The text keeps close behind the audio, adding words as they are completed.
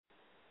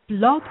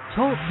Blog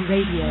Talk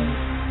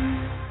Radio.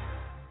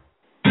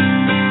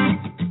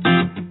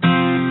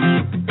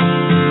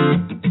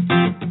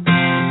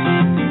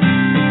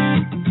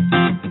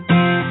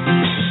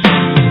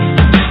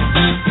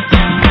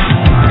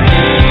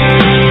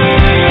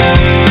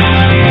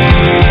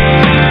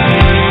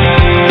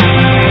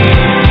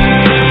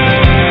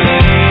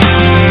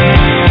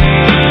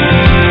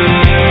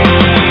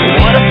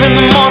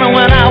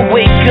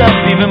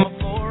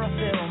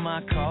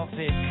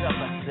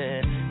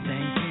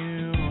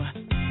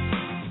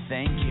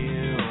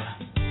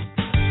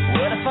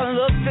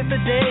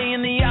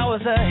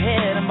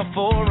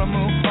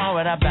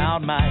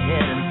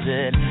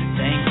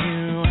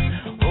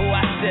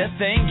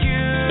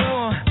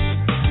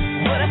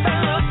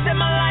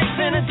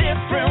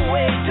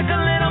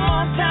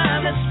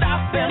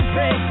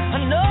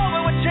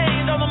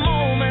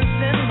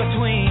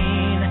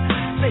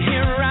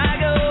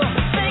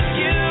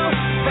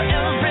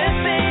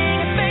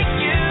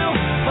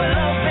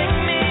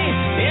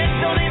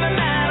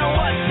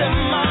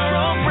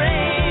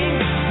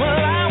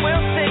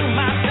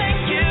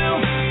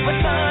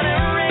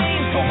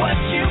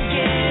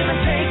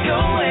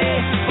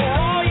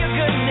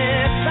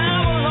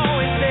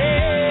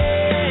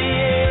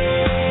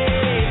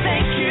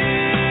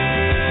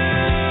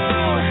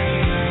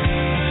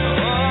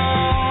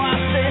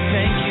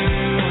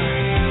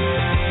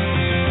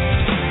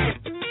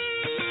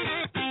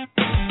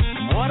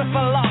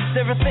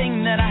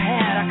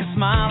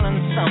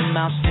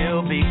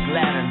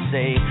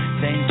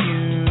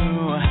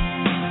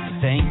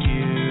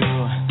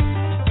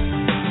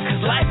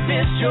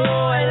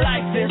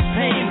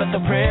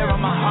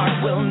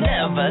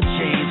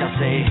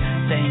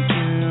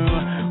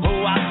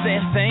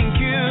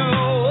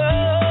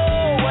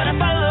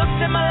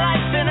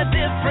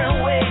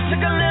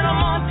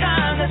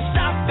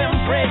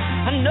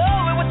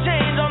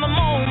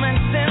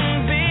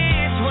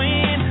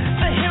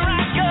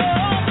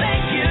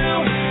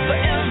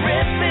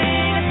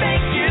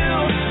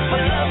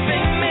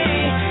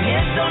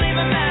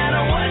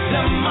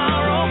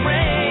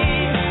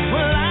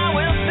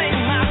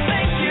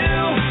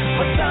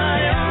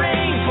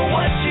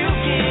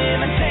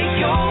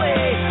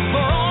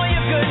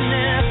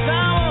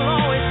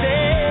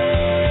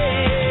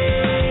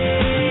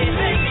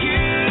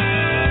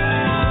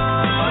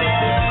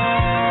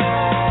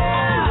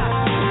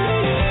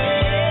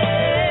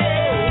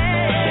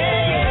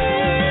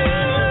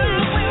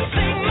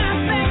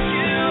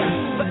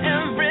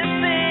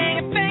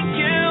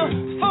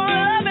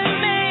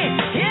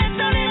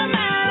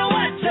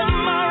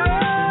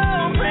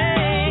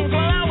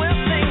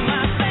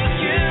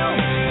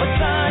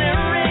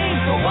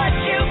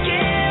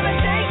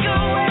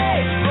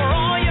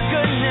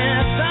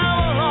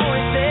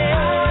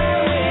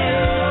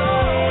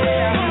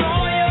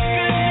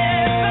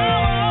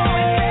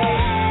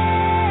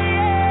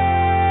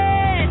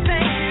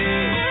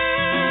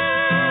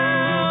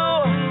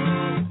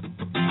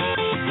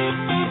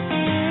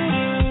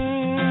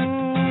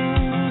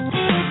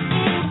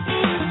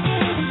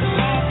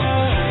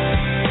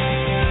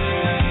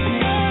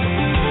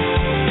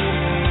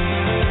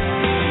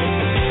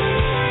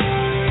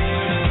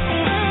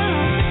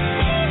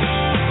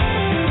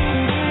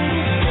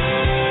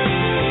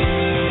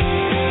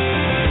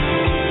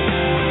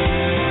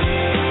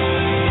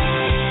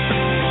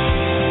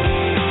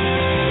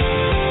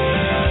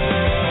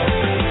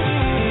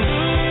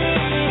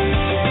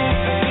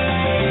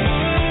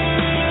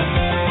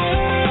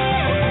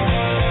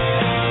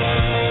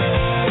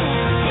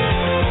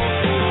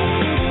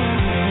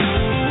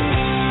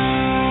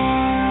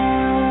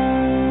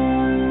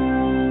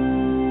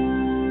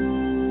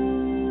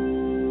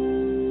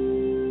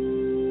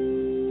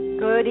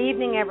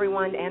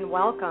 Everyone, and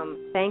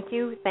welcome. Thank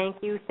you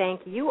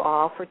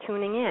all for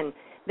tuning in.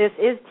 This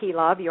is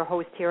T-Love, your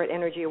host here at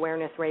Energy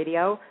Awareness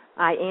Radio.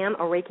 I am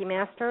a Reiki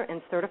Master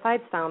and Certified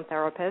Sound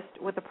Therapist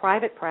with a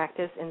private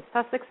practice in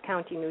Sussex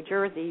County, New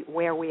Jersey,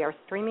 where we are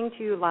streaming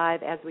to you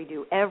live as we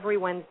do every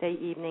Wednesday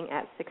evening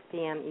at 6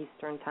 p.m.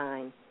 Eastern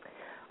Time.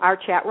 Our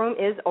chat room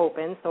is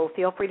open, so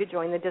feel free to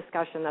join the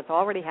discussion that's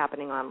already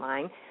happening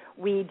online.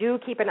 We do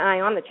keep an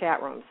eye on the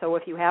chat room, so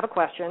if you have a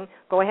question,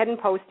 go ahead and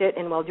post it,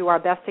 and we'll do our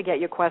best to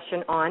get your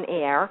question on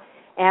air.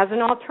 As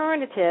an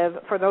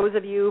alternative, for those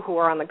of you who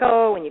are on the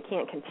go and you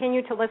can't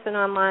continue to listen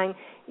online,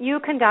 you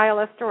can dial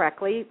us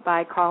directly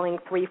by calling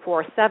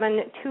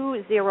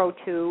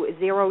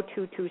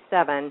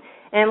 347-202-0227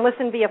 and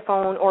listen via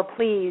phone, or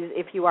please,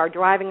 if you are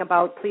driving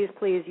about, please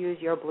use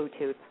your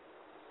Bluetooth.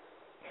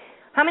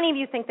 How many of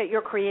you think that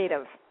you're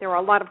creative? There are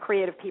a lot of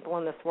creative people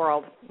in this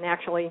world, and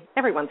actually,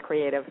 everyone's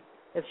creative.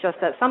 It's just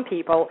that some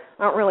people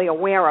aren't really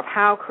aware of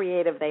how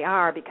creative they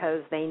are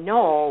because they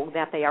know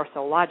that they are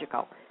so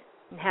logical.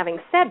 And having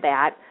said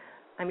that,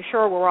 I'm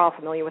sure we're all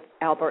familiar with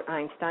Albert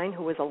Einstein,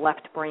 who was a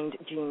left-brained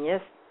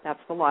genius. That's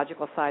the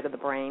logical side of the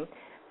brain.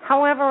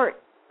 However,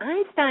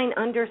 Einstein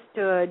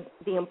understood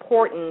the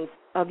importance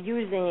of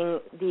using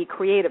the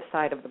creative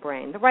side of the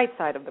brain, the right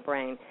side of the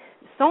brain.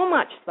 So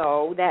much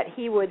so that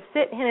he would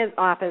sit in his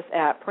office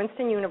at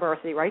Princeton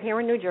University right here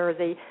in New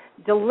Jersey,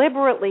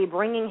 deliberately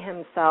bringing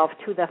himself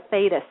to the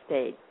theta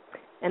state.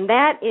 And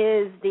that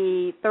is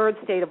the third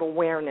state of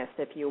awareness,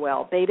 if you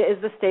will. Theta is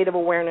the state of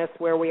awareness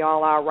where we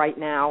all are right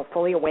now,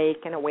 fully awake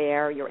and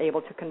aware. You're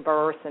able to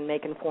converse and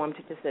make informed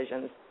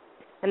decisions.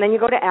 And then you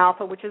go to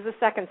alpha, which is the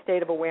second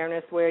state of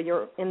awareness where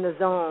you're in the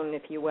zone,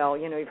 if you will.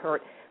 You know, you've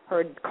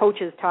heard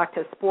coaches talk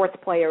to sports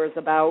players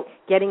about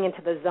getting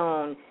into the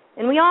zone.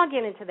 And we all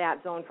get into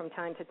that zone from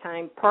time to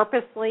time,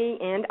 purposely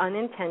and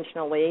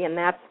unintentionally, and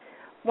that's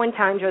when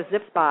time just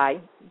zips by.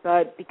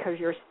 But because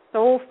you're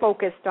so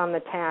focused on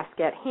the task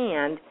at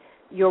hand,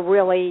 you're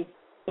really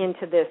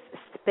into this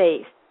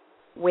space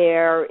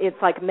where it's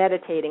like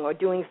meditating or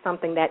doing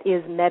something that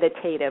is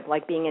meditative,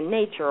 like being in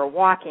nature or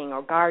walking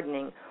or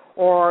gardening,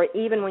 or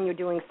even when you're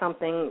doing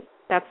something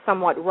that's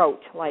somewhat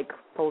rote, like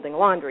folding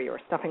laundry or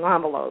stuffing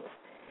envelopes.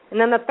 And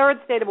then the third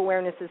state of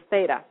awareness is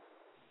theta,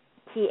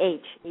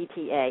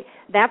 Theta.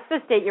 That's the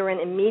state you're in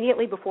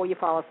immediately before you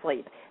fall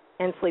asleep.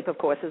 And sleep, of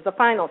course, is the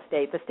final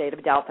state, the state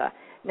of delta.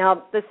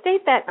 Now, the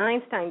state that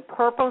Einstein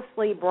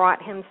purposely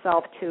brought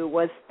himself to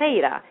was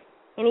theta.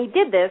 And he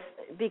did this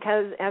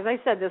because, as I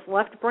said, this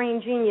left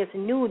brain genius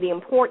knew the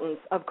importance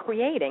of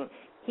creating.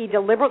 He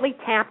deliberately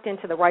tapped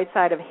into the right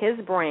side of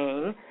his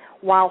brain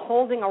while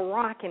holding a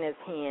rock in his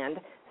hand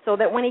so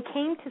that when he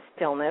came to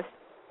stillness,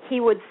 he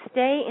would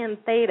stay in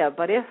theta.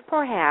 But if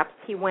perhaps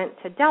he went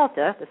to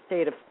delta, the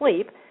state of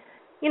sleep,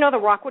 the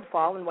rock would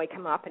fall and wake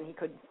him up and he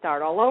could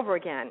start all over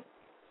again.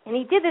 And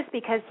he did this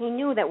because he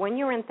knew that when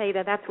you're in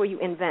theta, that's where you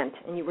invent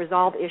and you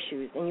resolve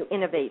issues and you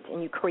innovate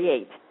and you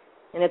create.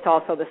 And it's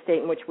also the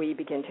state in which we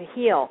begin to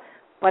heal.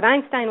 But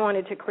Einstein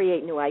wanted to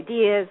create new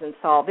ideas and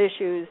solve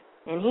issues,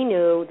 and he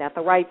knew that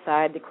the right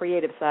side, the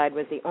creative side,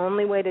 was the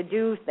only way to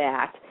do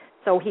that.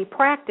 So he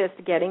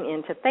practiced getting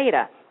into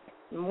theta.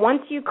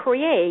 Once you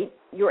create,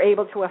 you're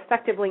able to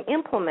effectively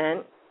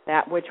implement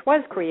that which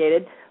was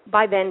created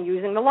by then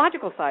using the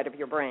logical side of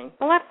your brain,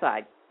 the left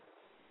side.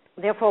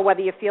 Therefore,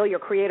 whether you feel you're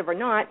creative or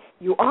not,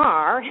 you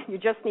are. You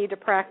just need to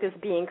practice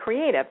being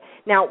creative.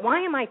 Now,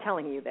 why am I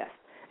telling you this?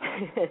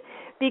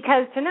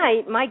 Because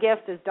tonight, my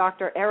guest is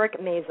Dr. Eric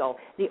Maisel,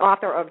 the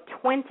author of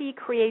 20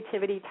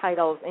 creativity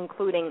titles,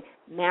 including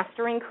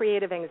Mastering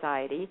Creative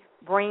Anxiety,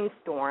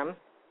 Brainstorm,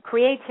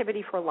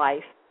 Creativity for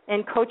Life,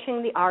 and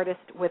Coaching the Artist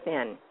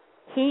Within.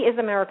 He is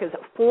America's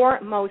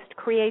foremost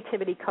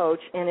creativity coach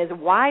and is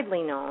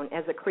widely known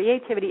as a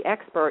creativity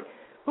expert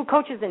who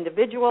coaches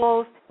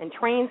individuals and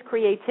trains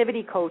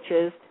creativity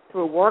coaches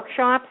through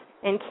workshops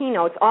and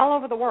keynotes all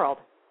over the world.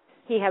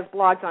 He has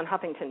blogs on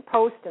Huffington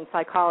Post and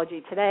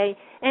Psychology Today,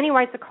 and he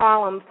writes a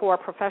column for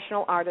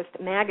Professional Artist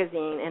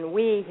magazine. And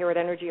we here at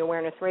Energy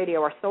Awareness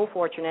Radio are so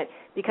fortunate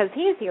because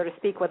he's here to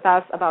speak with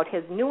us about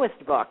his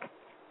newest book,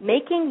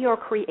 Making Your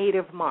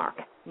Creative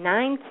Mark,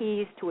 9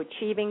 Keys to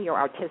Achieving Your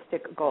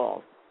Artistic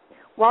Goals.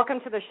 Welcome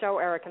to the show,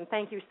 Eric, and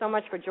thank you so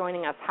much for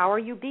joining us. How are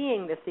you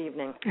being this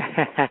evening?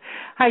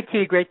 Hi,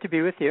 T. Great to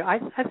be with you. I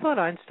thought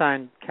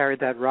Einstein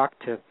carried that rock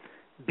to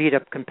beat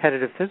up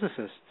competitive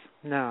physicists.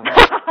 No.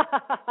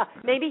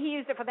 Maybe he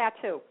used it for that,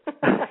 too.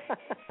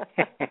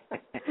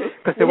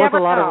 Because there was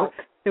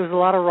a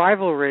lot of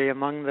rivalry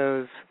among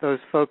those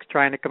folks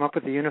trying to come up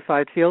with the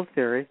unified field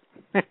theory.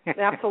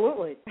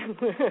 Absolutely.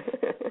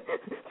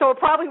 So it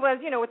probably was,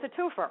 it's a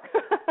twofer.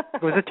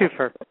 It was a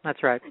twofer.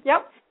 That's right.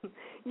 Yep.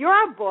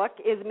 Your book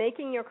is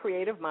Making Your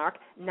Creative Mark,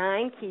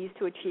 9 Keys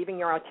to Achieving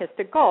Your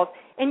Artistic Goals.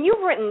 And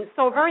you've written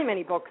so very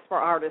many books for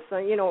artists,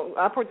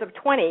 upwards of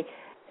 20.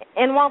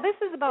 And while this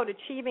is about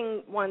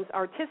achieving one's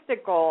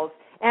artistic goals,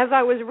 as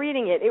I was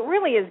reading it, it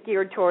really is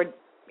geared toward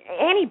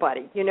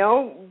anybody,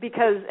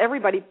 because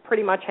everybody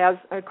pretty much has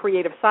a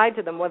creative side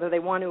to them, whether they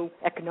want to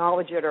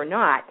acknowledge it or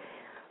not.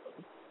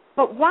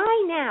 But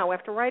why now,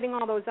 after writing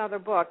all those other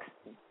books,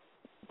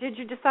 did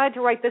you decide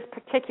to write this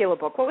particular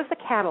book? What was the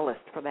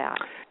catalyst for that?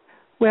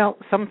 Well,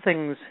 some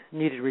things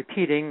needed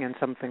repeating and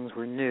some things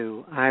were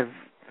new. I've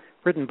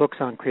written books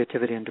on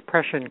creativity and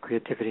depression,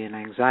 creativity and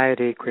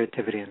anxiety,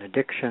 creativity and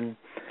addiction.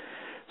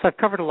 So I've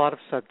covered a lot of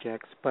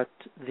subjects, but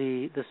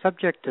the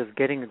subject of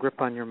getting a grip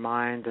on your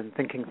mind and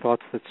thinking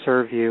thoughts that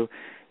serve you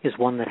is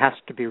one that has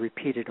to be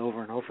repeated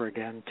over and over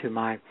again to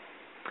my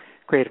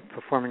creative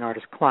performing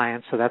artist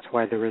clients, so that's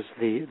why there is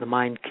the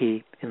mind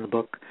key in the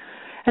book.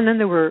 And then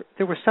there were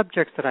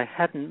subjects that I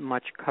hadn't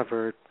much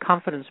covered,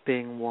 confidence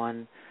being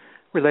one,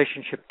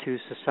 relationship to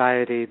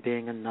society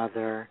being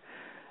another,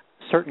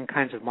 certain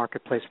kinds of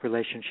marketplace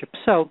relationships.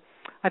 So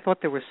I thought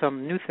there were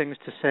some new things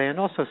to say and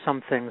also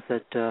some things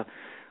that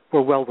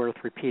were well worth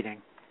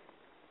repeating.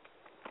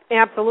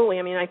 Absolutely.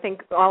 I mean, I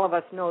think all of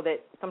us know that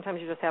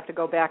sometimes you just have to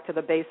go back to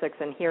the basics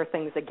and hear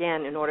things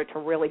again in order to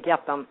really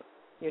get them,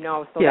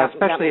 So yeah,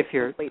 especially if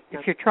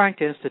you're trying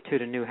to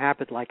institute a new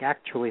habit like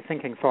actually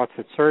thinking thoughts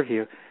that serve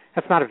you,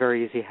 that's not a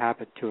very easy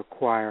habit to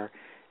acquire.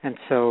 And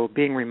so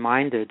being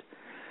reminded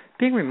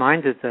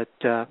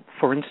that,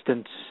 for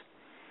instance,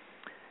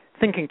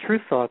 thinking true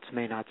thoughts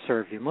may not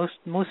serve you.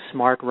 Most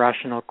smart,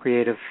 rational,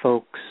 creative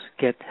folks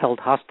get held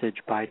hostage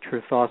by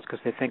true thoughts because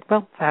they think,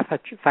 well,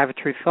 if I have a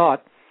true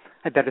thought,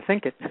 I better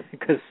think it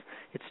because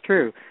it's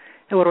true.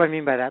 And what do I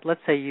mean by that?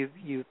 Let's say you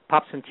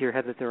pops into your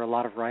head that there are a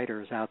lot of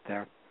writers out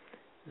there.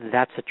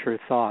 That's a true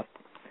thought.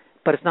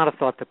 But it's not a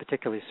thought that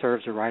particularly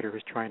serves a writer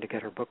who's trying to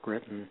get her book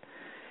written.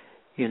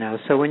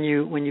 So when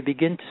you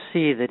begin to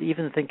see that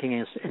even thinking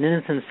is an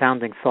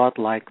innocent-sounding thought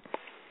like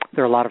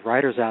there are a lot of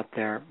writers out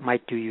there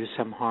might do you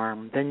some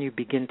harm, then you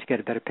begin to get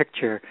a better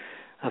picture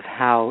of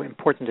how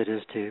important it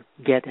is to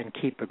get and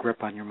keep a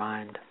grip on your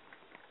mind.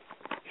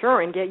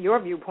 Sure, and get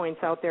your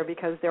viewpoints out there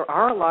because there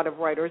are a lot of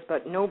writers,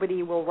 but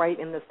nobody will write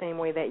in the same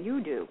way that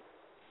you do.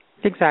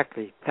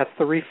 Exactly. That's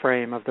the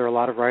reframe of there are a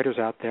lot of writers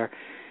out there.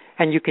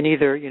 And you can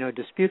either,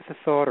 dispute the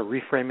thought or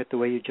reframe it the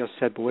way you just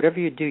said, but whatever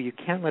you do, you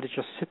can't let it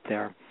just sit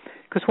there.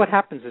 Because what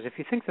happens is if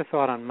you think the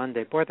thought on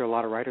Monday, boy, there are a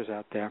lot of writers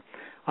out there,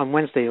 on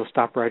Wednesday you'll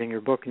stop writing your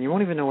book and you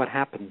won't even know what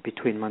happened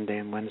between Monday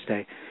and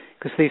Wednesday.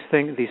 Because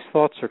these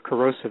thoughts are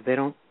corrosive. They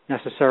don't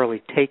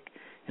necessarily take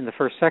in the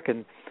first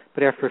second,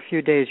 but after a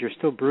few days you're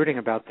still brooding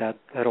about that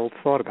old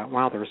thought about,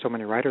 wow, there are so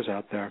many writers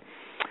out there.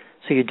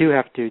 So you do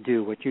have to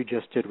do what you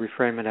just did,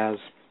 reframe it as,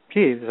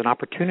 gee, there's an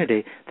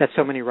opportunity that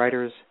so many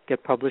writers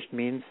get published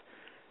means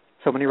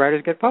so many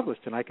writers get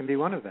published, and I can be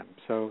one of them.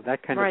 So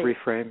that kind of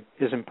reframe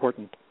is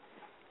important.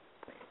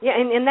 Yeah,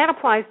 and that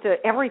applies to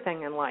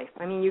everything in life.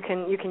 I mean, you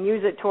can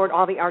use it toward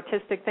all the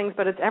artistic things,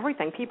 but it's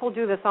everything. People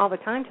do this all the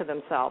time to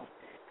themselves.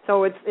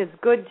 So it's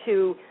good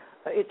to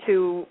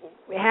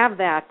have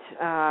that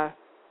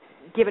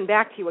given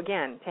back to you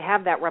again, to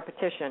have that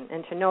repetition,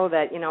 and to know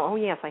that, oh,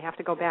 yes, I have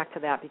to go back to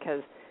that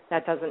because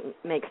that doesn't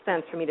make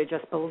sense for me to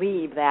just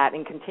believe that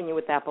and continue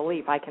with that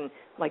belief. I can,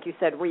 like you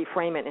said,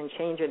 reframe it and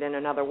change it in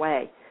another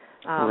way.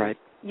 Right.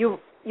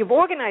 You've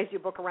organized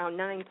your book around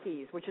 9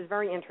 keys, which is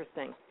very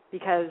interesting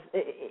because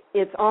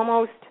it's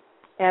almost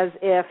as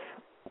if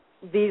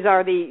these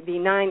are the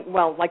 9,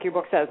 well, like your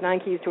book says, 9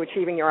 keys to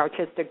achieving your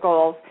artistic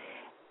goals.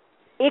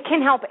 It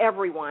can help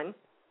everyone,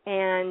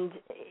 and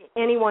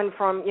anyone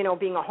from,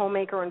 being a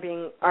homemaker and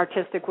being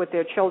artistic with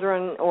their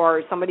children,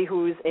 or somebody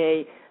who's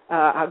a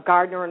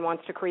gardener and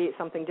wants to create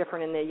something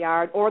different in their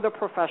yard, or the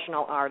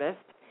professional artist.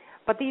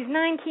 But these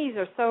 9 keys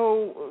are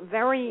so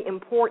very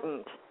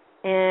important.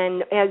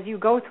 And as you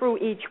go through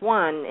each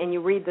one and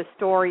you read the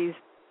stories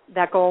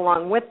that go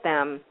along with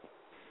them,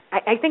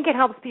 I think it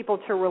helps people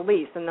to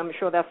release, and I'm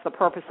sure that's the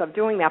purpose of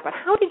doing that. But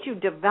how did you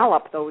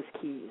develop those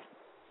keys?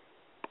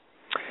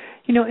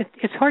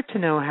 It's hard to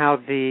know how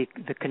the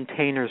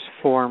containers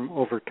form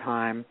over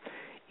time.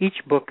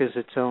 Each book is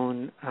its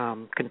own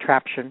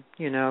contraption.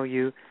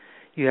 You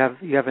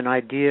have an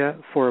idea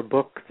for a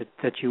book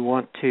that you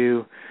want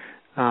to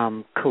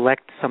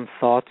collect some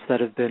thoughts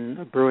that have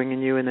been brewing in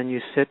you, and then you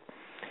sit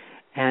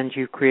and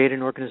you create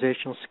an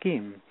organizational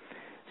scheme.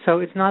 So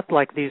it's not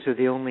like these are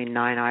the only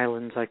 9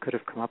 islands I could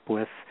have come up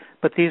with,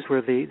 but these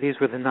were the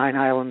 9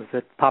 islands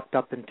that popped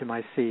up into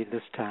my sea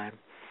this time.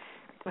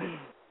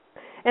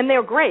 And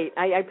they're great.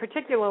 I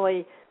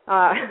particularly,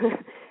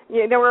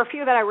 there were a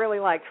few that I really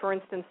liked. For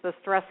instance, the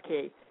stress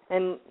key.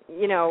 And,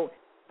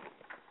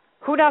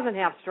 who doesn't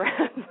have stress?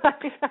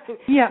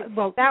 Yeah,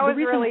 well, that was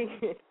really...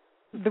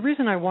 The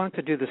reason I wanted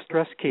to do the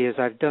stress key is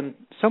I've done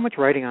so much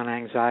writing on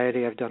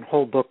anxiety. I've done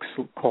whole books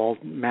called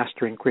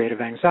Mastering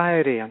Creative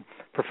Anxiety and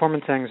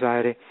Performance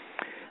Anxiety.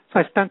 So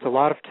I spent a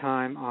lot of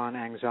time on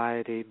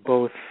anxiety,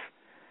 both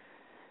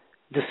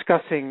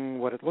discussing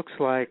what it looks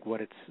like, what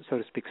its, so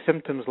to speak,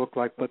 symptoms look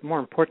like, but more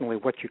importantly,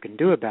 what you can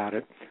do about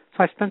it.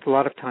 So I spent a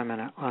lot of time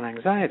on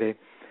anxiety,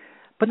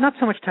 but not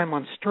so much time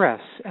on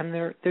stress. And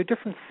they're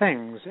different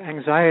things.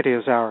 Anxiety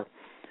is our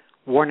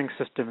warning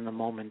system in the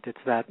moment. It's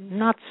that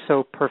not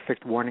so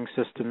perfect warning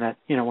system that,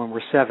 when we're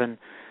 7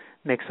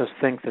 makes us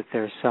think that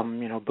there's some,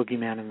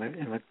 boogeyman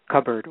in the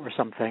cupboard or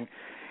something.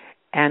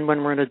 And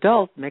when we're an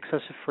adult, makes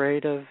us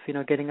afraid of,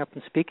 getting up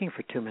and speaking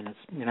for 2 minutes.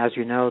 As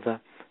you know, the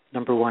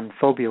number 1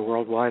 phobia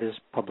worldwide is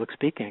public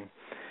speaking.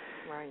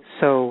 Right.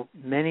 So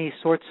many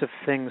sorts of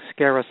things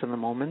scare us in the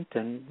moment,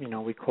 and,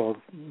 we call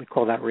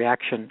that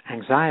reaction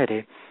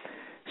anxiety.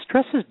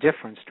 Stress is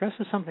different. Stress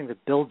is something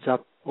that builds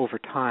up over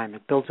time.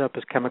 It builds up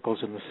as chemicals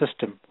in the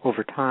system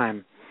over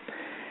time.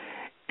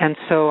 And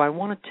so I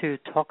wanted to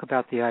talk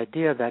about the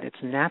idea that it's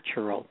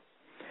natural,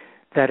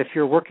 that if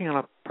you're working on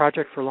a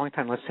project for a long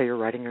time, let's say you're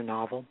writing your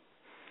novel,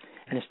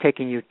 and it's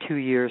taking you 2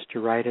 years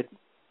to write it,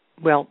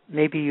 well,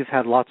 maybe you've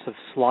had lots of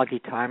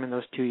sloggy time in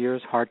those 2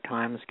 years, hard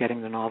times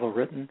getting the novel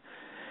written,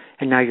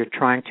 and now you're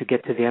trying to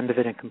get to the end of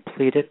it and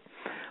complete it.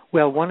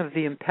 Well, one of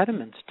the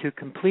impediments to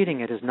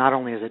completing it is not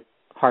only is it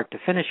hard to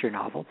finish your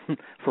novel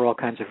for all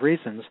kinds of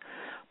reasons,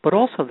 but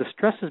also the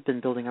stress has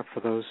been building up for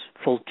those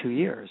full 2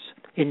 years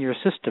in your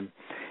system.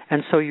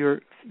 And so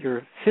you're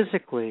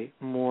physically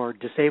more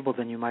disabled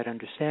than you might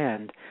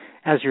understand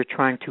as you're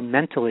trying to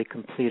mentally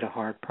complete a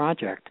hard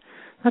project.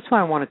 That's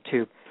why I wanted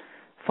to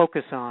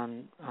focus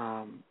on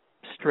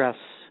stress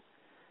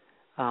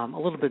a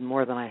little bit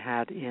more than I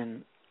had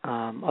in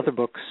other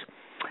books,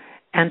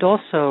 and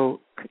also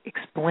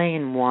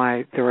explain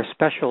why there are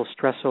special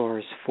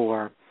stressors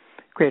for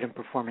creative and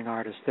performing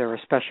artists. There are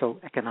special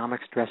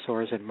economic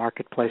stressors and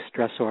marketplace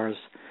stressors,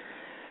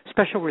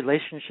 special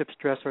relationship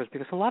stressors,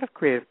 because a lot of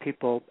creative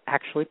people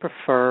actually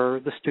prefer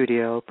the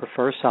studio,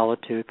 prefer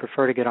solitude,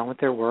 prefer to get on with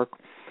their work,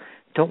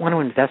 don't want to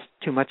invest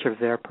too much of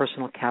their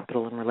personal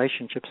capital in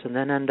relationships, and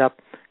then end up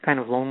kind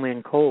of lonely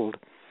and cold.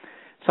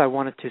 So I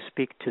wanted to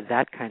speak to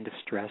that kind of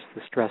stress,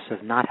 the stress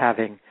of not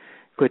having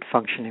good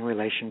functioning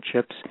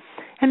relationships,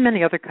 and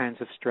many other kinds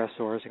of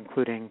stressors,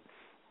 including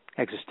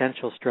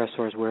existential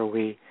stressors where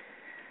we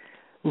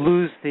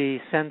lose the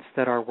sense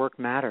that our work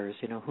matters.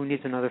 You know, who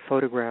needs another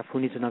photograph? Who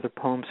needs another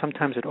poem?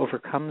 Sometimes it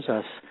overcomes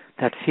us,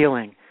 that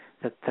feeling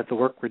that the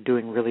work we're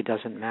doing really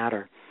doesn't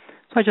matter.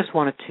 So I just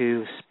wanted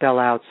to spell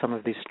out some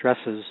of these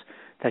stresses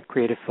that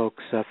creative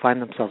folks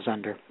find themselves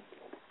under.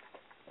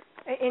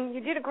 And you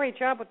did a great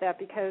job with that,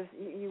 because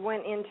you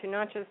went into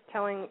not just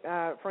telling,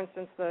 for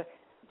instance, the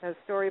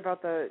story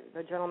about the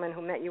gentleman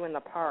who met you in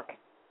the park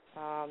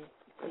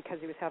because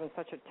he was having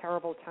such a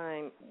terrible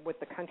time with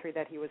the country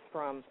that he was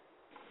from,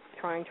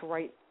 trying to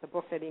write the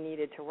book that he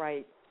needed to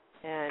write.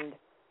 And,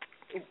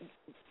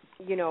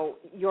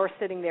 you're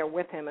sitting there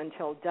with him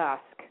until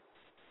dusk,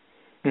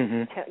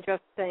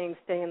 just saying,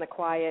 stay in the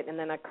quiet, and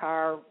then a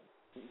car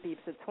beeps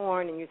its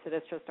horn, and you said,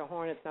 it's just a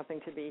horn, it's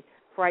nothing to be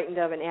frightened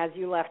of. And as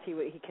you left, he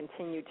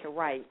continued to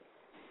write.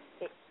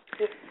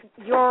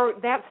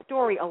 That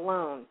story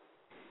alone,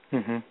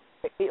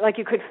 like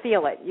you could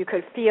feel it. You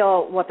could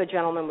feel what the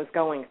gentleman was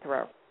going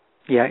through.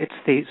 Yeah, it's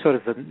the sort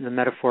of the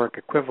metaphoric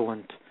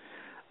equivalent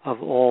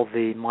of all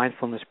the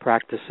mindfulness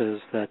practices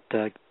that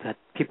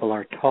people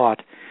are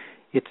taught.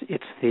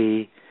 It's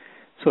the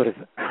sort of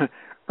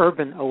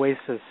urban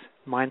oasis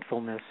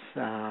mindfulness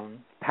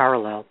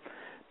parallel.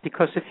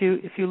 Because if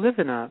you live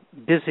in a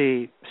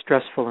busy,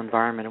 stressful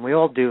environment, and we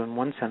all do in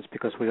one sense,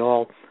 because we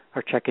all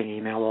are checking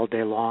email all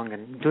day long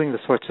and doing the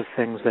sorts of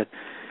things that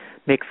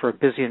make for a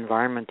busy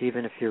environment,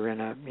 even if you're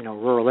in a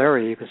rural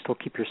area, you can still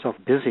keep yourself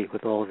busy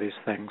with all of these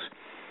things.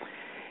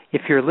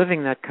 If you're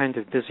living that kind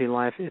of busy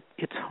life,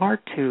 it's hard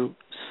to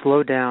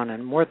slow down,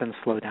 and more than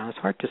slow down, it's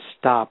hard to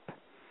stop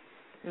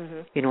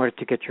in order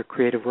to get your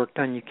creative work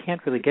done. You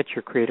can't really get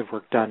your creative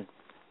work done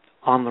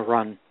on the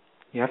run.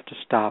 You have to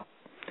stop.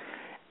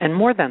 And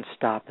more than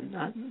stop, and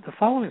the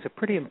following is a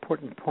pretty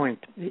important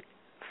point.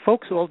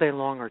 Folks all day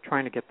long are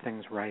trying to get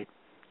things right,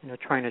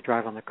 trying to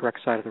drive on the correct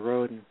side of the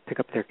road and pick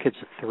up their kids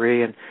at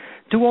 3 and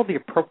do all the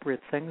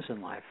appropriate things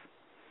in life.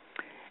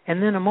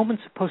 And then a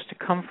moment's supposed to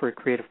come for a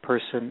creative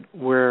person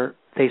where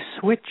they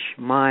switch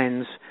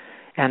minds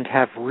and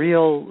have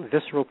real,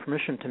 visceral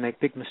permission to make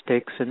big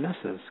mistakes and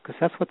messes, because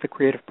that's what the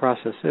creative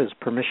process is,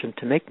 permission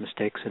to make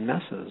mistakes and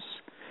messes.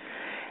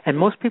 And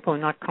most people are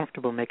not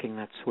comfortable making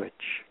that switch.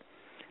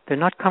 They're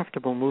not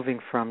comfortable moving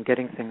from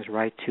getting things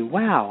right to,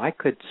 wow, I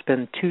could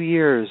spend 2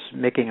 years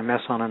making a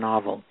mess on a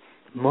novel.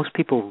 Most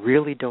people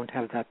really don't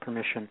have that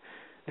permission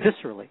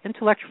viscerally.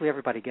 Intellectually,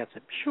 everybody gets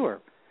it.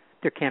 Sure,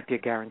 there can't be a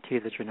guarantee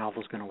that your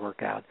novel's going to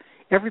work out.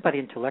 Everybody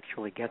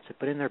intellectually gets it,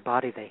 but in their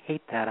body they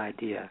hate that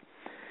idea,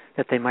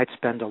 that they might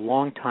spend a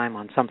long time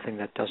on something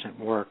that doesn't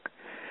work.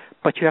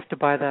 But you have to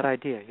buy that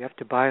idea. You have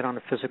to buy it on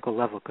a physical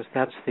level, because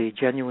that's the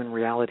genuine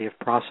reality of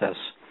process,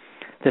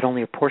 that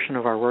only a portion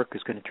of our work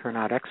is going to turn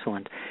out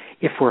excellent.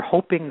 If we're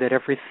hoping that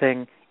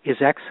everything is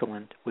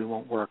excellent, we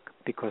won't work,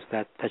 because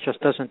that just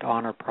doesn't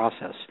honor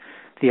process.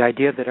 The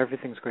idea that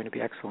everything's going to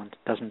be excellent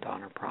doesn't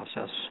honor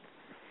process.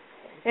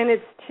 And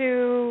it's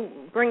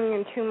bringing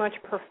in too much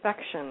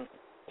perfection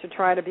to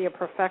try to be a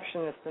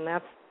perfectionist, and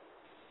that's,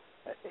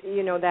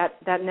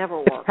 that never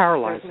works. It's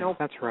paralyzing.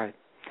 That's right.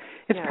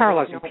 It's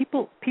paralyzing.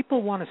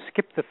 People want to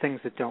skip the things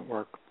that don't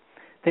work.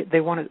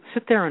 They want to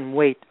sit there and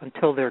wait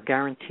until they're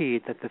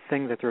guaranteed that the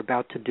thing that they're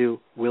about to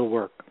do will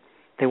work.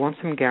 They want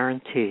some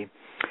guarantee,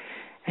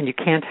 and you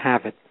can't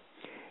have it.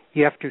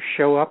 You have to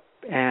show up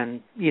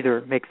and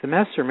either make the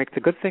mess or make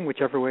the good thing,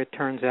 whichever way it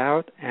turns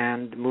out,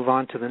 and move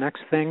on to the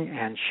next thing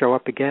and show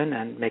up again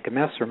and make a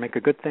mess or make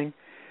a good thing.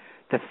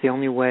 That's the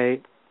only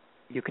way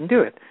you can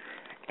do it.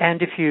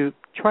 And if you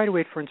try to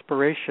wait for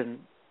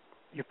inspiration,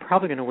 you're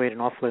probably going to wait an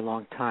awfully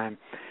long time.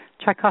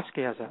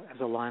 Tchaikovsky has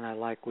a line I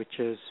like, which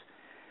is,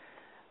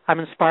 I'm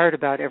inspired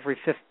about every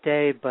 5th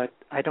day, but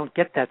I don't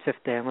get that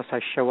 5th day unless I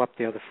show up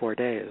the other 4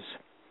 days.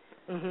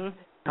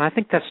 And I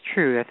think that's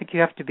true. I think you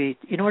have to be,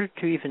 in order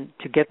to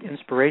get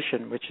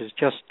inspiration, which is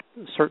just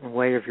a certain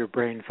way of your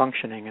brain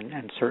functioning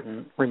and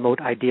certain remote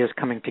ideas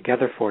coming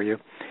together for you,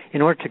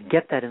 in order to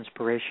get that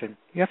inspiration,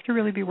 you have to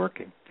really be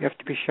working. You have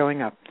to be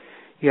showing up.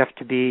 You have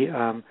to be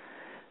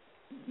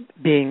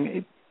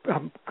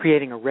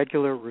creating a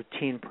regular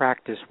routine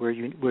practice where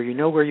you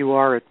know where you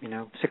are at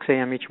 6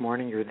 a.m. each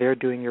morning. You're there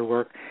doing your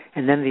work,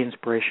 and then the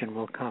inspiration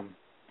will come.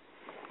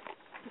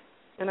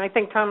 And I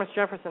think Thomas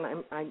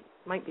Jefferson, I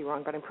might be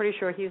wrong, but I'm pretty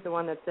sure he's the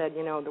one that said,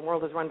 the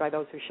world is run by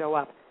those who show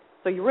up.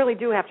 So you really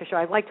do have to show.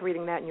 I liked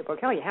reading that in your book.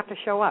 You have to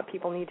show up.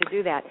 People need to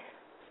do that.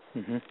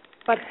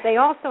 But they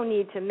also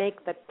need to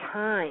make the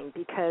time,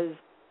 because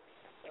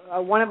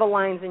one of the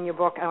lines in your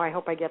book, I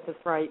hope I get this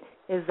right,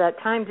 is that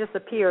time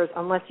disappears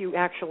unless you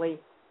actually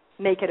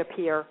make it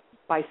appear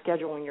by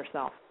scheduling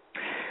yourself.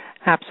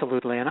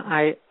 Absolutely, and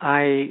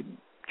I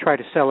try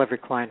to sell every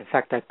client. In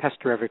fact, I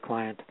pester every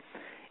client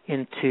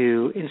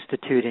into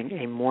instituting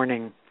a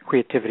morning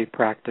creativity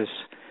practice.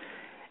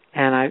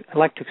 And I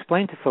like to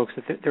explain to folks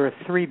that there are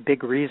three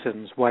big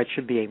reasons why it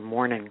should be a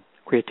morning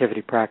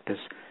creativity practice.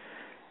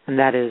 And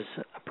that is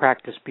a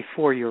practice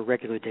before your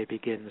regular day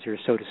begins, your,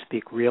 so to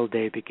speak, real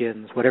day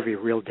begins, whatever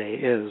your real day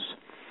is.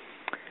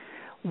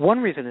 One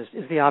reason is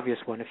the obvious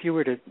one. If you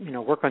were to,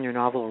 work on your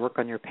novel or work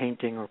on your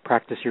painting or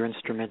practice your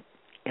instrument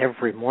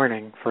every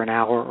morning for an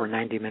hour or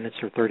 90 minutes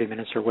or 30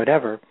 minutes or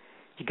whatever,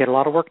 you get a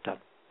lot of work done.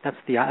 That's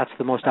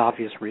the most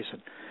obvious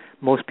reason.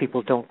 Most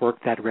people don't work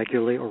that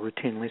regularly or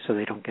routinely, so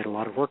they don't get a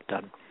lot of work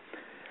done.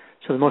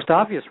 So the most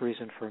obvious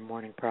reason for a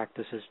morning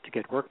practice is to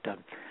get work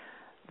done.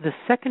 The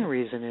second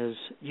reason is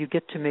you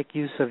get to make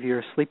use of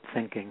your sleep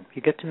thinking.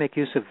 You get to make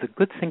use of the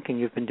good thinking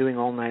you've been doing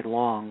all night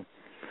long,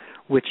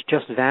 which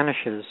just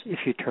vanishes if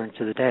you turn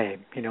to the day.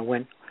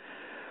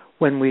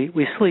 When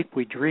we sleep,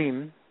 we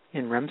dream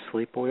in REM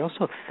sleep, but we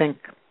also think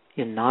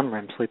in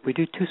non-REM sleep. We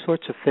do two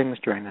sorts of things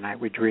during the night.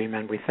 We dream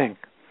and we think.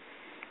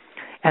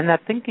 And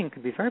that thinking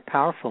can be very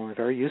powerful and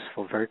very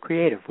useful, very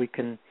creative. We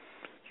can,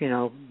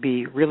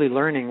 be really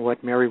learning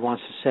what Mary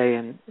wants to say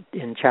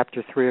in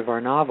Chapter 3 of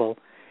our novel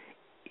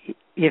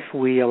if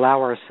we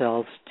allow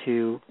ourselves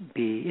to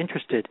be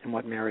interested in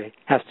what Mary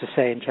has to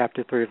say in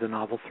Chapter 3 of the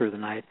novel through the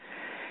night.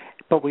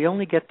 But we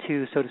only get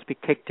to, so to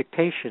speak, take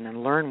dictation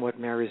and learn what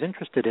Mary's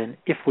interested in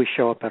if we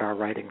show up at our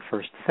writing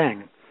first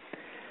thing.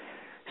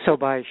 So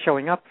by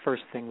showing up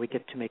first thing, we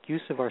get to make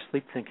use of our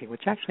sleep thinking,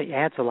 which actually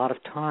adds a lot of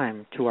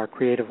time to our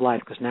creative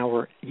life because now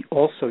we're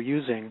also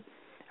using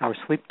our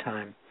sleep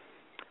time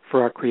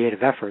for our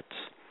creative efforts.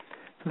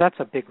 So that's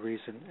a big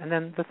reason. And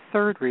then the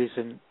third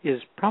reason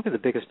is probably the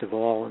biggest of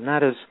all, and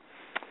that is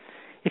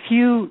if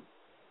you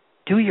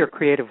do your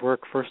creative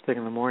work first thing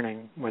in the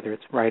morning, whether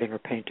it's writing or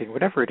painting,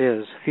 whatever it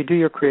is, if you do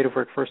your creative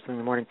work first thing in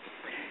the morning,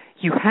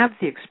 you have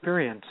the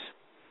experience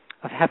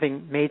of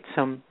having made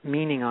some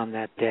meaning on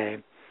that day.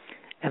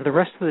 And the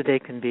rest of the day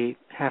can be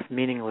half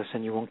meaningless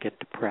and you won't get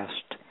depressed.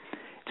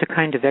 It's a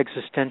kind of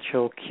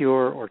existential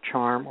cure or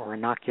charm or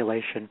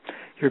inoculation.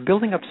 You're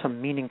building up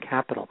some meaning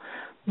capital.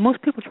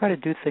 Most people try to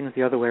do things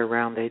the other way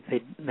around.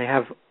 They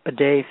have a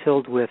day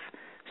filled with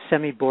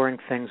semi-boring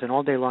things, and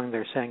all day long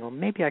they're saying, well,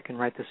 maybe I can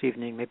write this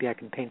evening, maybe I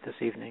can paint this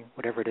evening,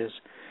 whatever it is.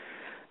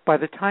 By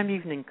the time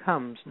evening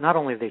comes, not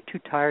only are they too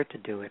tired to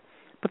do it,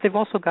 but they've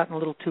also gotten a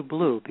little too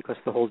blue because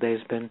the whole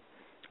day's been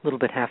a little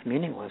bit half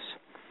meaningless.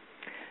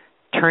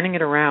 Turning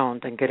it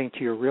around and getting to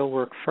your real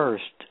work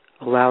first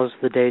allows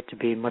the day to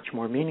be much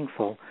more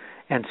meaningful.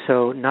 And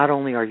so not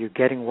only are you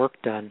getting work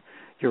done,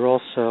 you're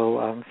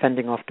also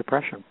fending off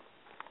depression.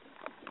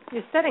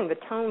 You're setting the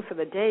tone for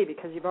the day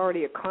because you've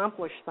already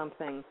accomplished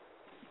something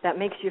that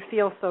makes you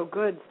feel so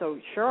good. So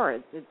sure,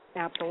 it's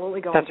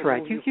absolutely going to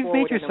right. move you You've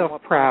forward. Made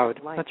yourself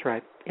proud. That's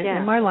right. Yeah.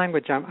 In my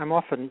language, I'm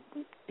often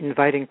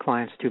inviting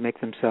clients to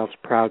make themselves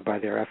proud by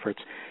their efforts.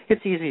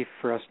 It's easy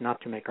for us not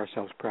to make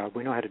ourselves proud.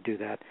 We know how to do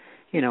that.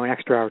 An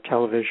extra hour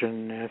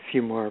television, a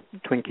few more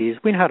Twinkies.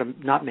 We know how to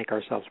not make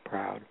ourselves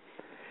proud.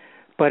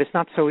 But it's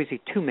not so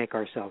easy to make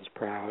ourselves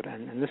proud,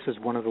 and this is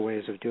one of the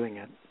ways of doing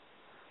it.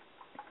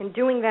 And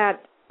doing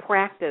that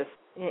practice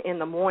in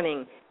the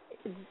morning,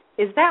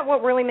 is that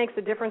what really makes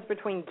the difference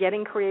between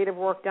getting creative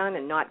work done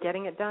and not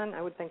getting it done?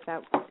 I would think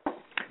that.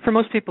 For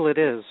most people it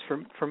is.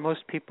 For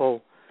most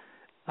people,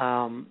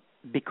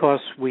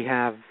 because we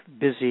have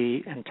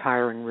busy and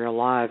tiring real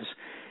lives,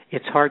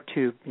 it's hard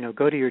to,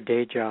 go to your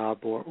day job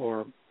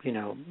or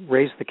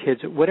raise the kids,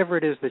 whatever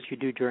it is that you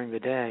do during the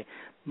day.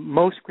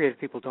 Most creative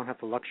people don't have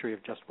the luxury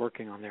of just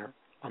working on their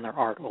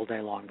art all day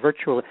long.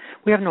 Virtually,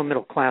 we have no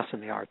middle class in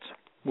the arts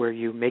where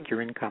you make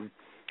your income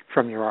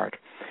from your art.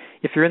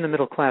 If you're in the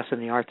middle class in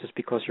the arts, it's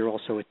because you're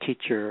also a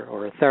teacher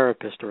or a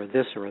therapist or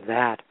this or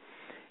that.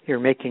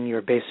 You're making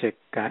your basic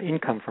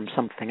income from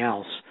something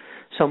else.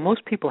 So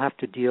most people have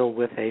to deal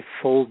with a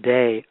full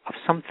day of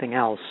something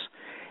else.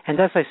 And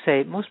as I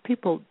say, most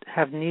people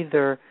have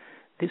neither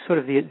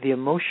the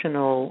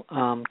emotional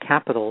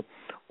capital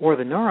or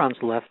the neurons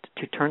left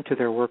to turn to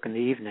their work in the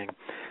evening.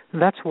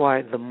 And that's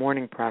why the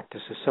morning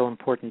practice is so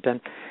important. And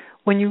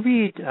when you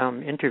read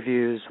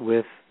interviews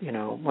with,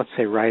 let's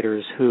say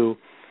writers who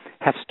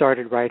have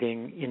started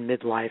writing in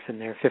midlife in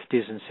their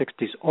 50s and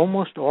 60s,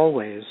 almost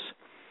always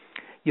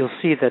you'll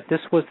see that this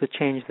was the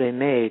change they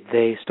made.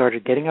 They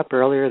started getting up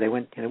earlier. They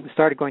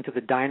started going to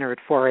the diner at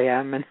 4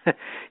 a.m. and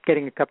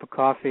getting a cup of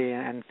coffee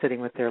and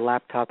sitting with their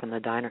laptop in the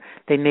diner.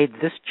 They made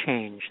this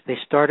change. They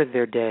started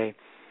their day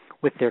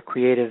with their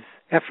creative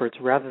efforts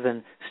rather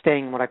than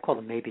staying in what I call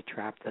the maybe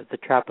trap, the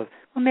trap of,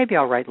 well, maybe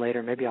I'll write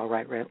later,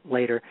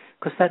 later,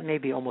 because that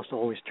maybe almost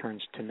always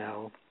turns to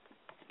no.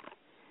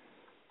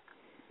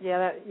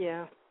 Yeah.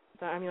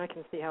 I mean, I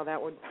can see how that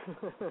would,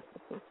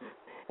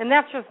 and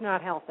that's just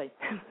not healthy.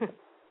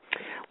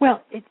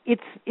 Well,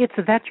 it's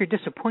that you're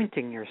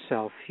disappointing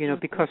yourself,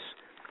 because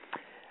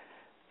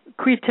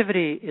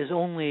creativity is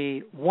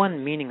only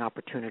one meaning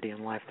opportunity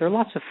in life. There are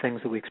lots of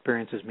things that we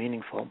experience as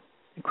meaningful.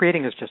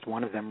 Creating is just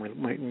one of them.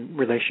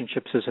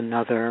 Relationships is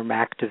another,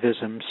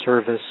 activism,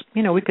 service.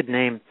 We could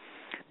name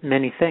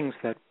many things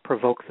that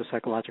provoke the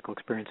psychological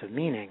experience of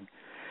meaning.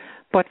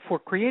 But for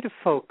creative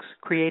folks,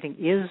 creating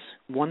is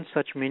one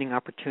such meaning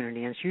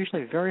opportunity, and it's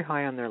usually very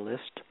high on their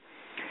list.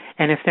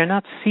 And if they're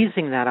not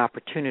seizing that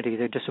opportunity,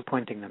 they're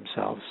disappointing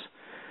themselves.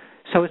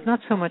 So it's not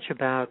so much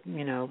about,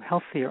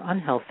 healthy or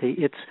unhealthy.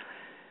 It's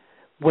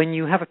when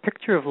you have a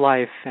picture of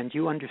life and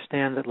you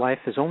understand that life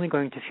is only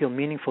going to feel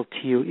meaningful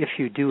to you if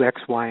you do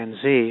X, Y, and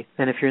Z,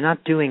 then if you're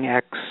not doing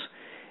X,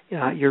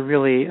 you're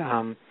really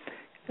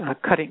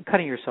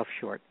cutting yourself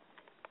short.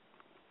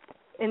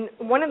 And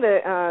one of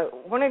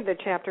the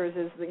chapters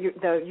is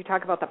you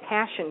talk about the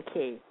passion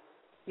key,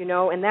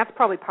 and that's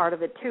probably part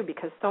of it too,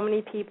 because so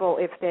many people,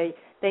 if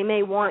they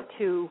may want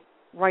to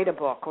write a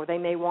book or they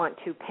may want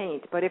to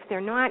paint, but if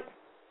they're not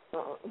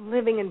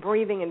living and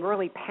breathing and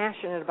really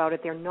passionate about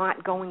it, they're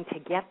not going to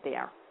get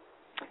there.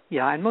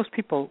 Yeah, and most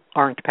people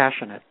aren't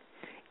passionate.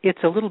 It's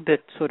a little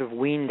bit sort of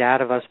weaned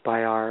out of us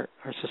by our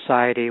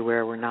society,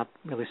 where we're not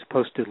really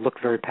supposed to look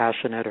very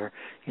passionate or,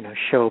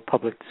 show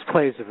public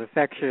displays of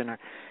affection. Or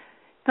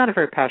not a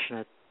very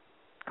passionate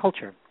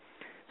culture.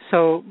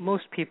 So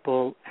most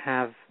people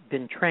have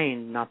been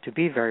trained not to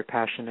be very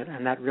passionate,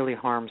 and that really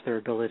harms their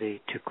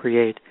ability to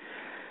create.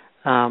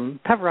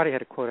 Pavarotti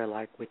had a quote I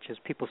like, which is,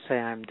 people say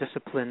I'm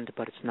disciplined,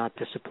 but it's not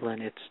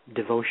discipline, it's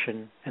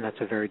devotion, and that's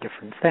a very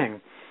different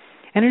thing.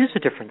 And it is a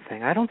different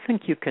thing. I don't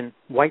think you can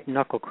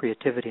white-knuckle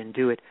creativity and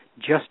do it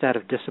just out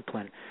of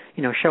discipline.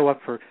 Show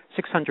up for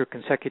 600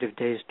 consecutive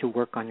days to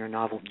work on your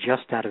novel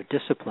just out of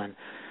discipline.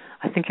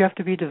 I think you have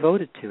to be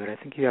devoted to it. I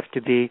think you have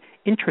to be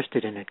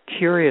interested in it,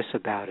 curious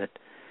about it,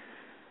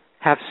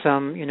 have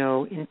some,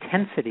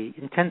 intensity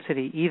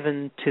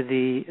even to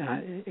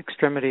the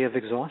extremity of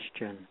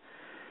exhaustion.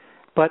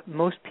 But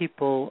most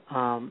people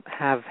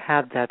have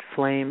had that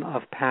flame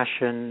of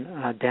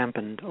passion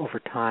dampened over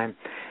time,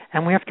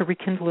 and we have to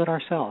rekindle it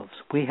ourselves.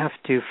 We have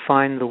to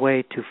find the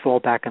way to fall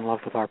back in love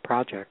with our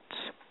projects.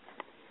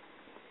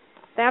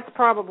 That's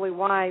probably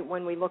why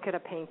when we look at a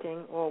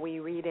painting or we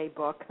read a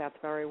book that's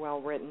very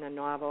well written, a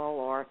novel,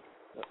 or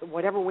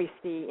whatever we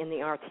see in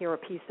the arts, hear a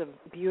piece of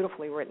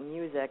beautifully written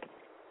music,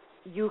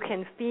 you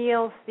can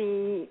feel,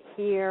 see,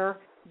 hear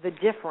the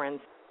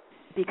difference,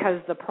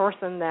 because the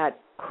person that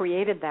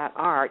created that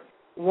art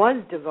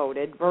was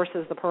devoted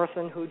versus the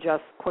person who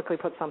just quickly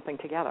put something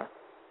together.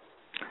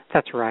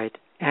 That's right.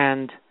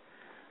 And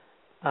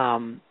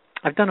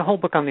I've done a whole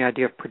book on the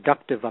idea of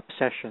productive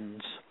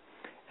obsessions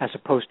as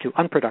opposed to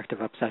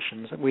unproductive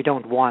obsessions. We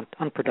don't want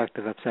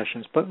unproductive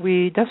obsessions, but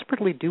we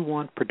desperately do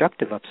want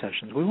productive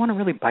obsessions. We want to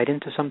really bite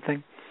into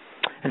something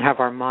and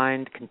have our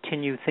mind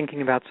continue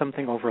thinking about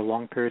something over a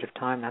long period of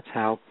time. That's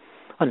how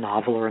a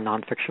novel or a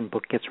nonfiction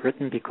book gets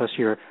written, because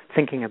you're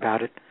thinking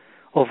about it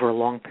over a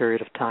long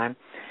period of time.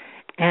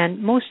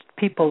 And most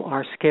people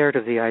are scared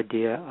of the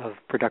idea of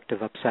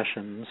productive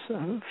obsessions,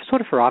 sort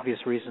of for obvious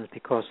reasons,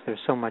 because there's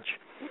so much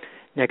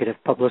negative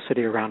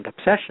publicity around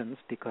obsessions,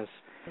 because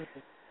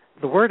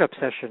the word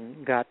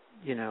obsession got,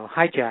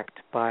 hijacked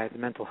by the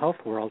mental health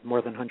world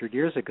more than 100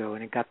 years ago,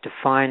 and it got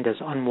defined as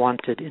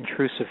unwanted,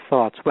 intrusive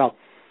thoughts. Well,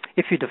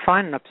 if you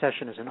define an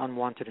obsession as an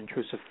unwanted,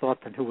 intrusive thought,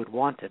 then who would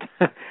want it?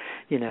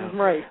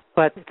 Right.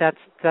 But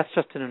that's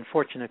just an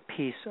unfortunate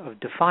piece of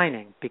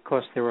defining,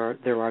 because there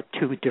are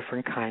two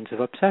different kinds of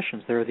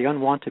obsessions. There are the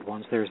unwanted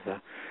ones. There's the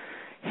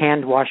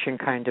hand-washing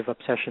kind of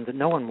obsession that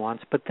no one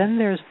wants, but then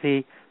there's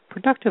the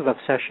productive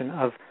obsession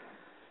of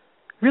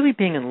really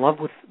being in love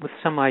with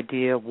some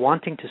idea,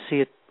 wanting to see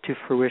it to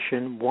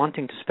fruition,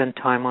 wanting to spend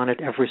time on it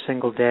every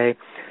single day.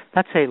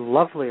 That's a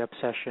lovely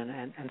obsession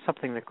and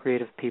something that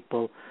creative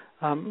people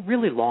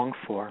really long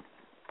for.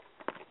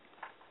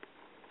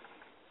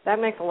 That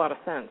makes a lot of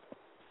sense,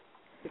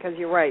 because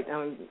you're right.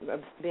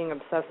 Being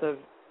obsessive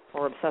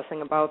or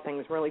obsessing about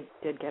things really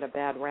did get a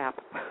bad rap.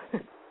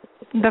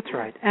 That's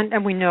right,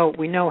 and we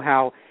know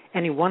how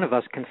any one of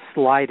us can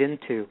slide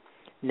into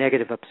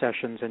negative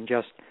obsessions and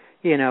just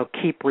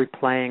keep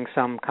replaying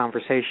some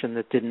conversation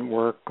that didn't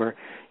work, or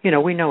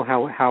we know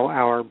how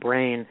our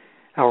brain,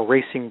 our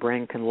racing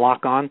brain, can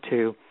lock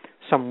onto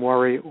some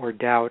worry or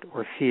doubt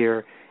or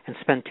fear and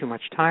spend too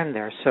much time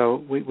there.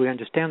 So we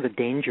understand the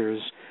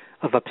dangers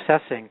of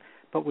obsessing,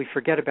 but we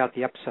forget about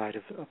the upside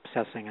of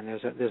obsessing, and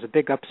there's a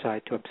big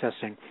upside to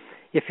obsessing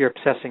if you're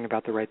obsessing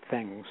about the right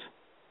things.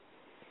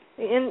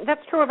 And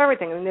that's true of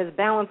everything. I mean, there's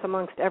balance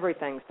amongst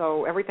everything.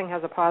 So everything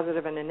has a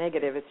positive and a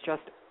negative. It's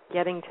just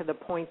getting to the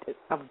point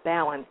of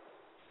balance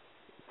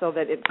so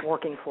that it's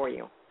working for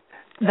you.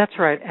 That's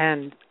right.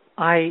 And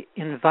I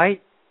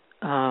invite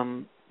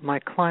my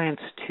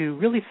clients to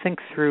really think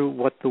through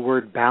what the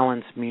word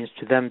balance means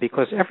to them,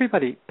 because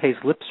everybody pays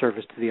lip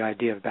service to the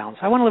idea of balance.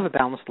 I want to live a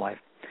balanced life.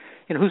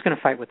 Who's going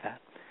to fight with that?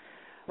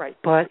 Right.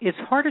 But it's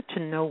harder to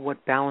know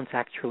what balance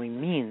actually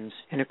means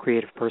in a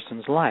creative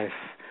person's life.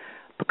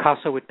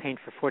 Picasso would paint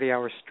for 40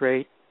 hours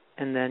straight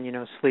and then,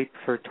 sleep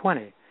for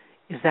 20.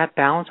 Is that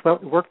balance? Well,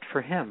 it worked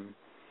for him.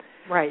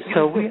 Right.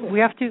 So we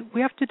have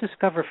to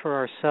discover for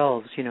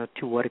ourselves,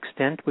 to what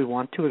extent we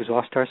want to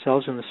exhaust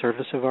ourselves in the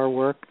service of our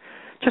work.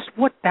 Just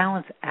what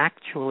balance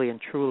actually and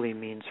truly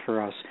means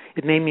for us.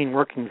 It may mean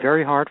working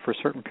very hard for a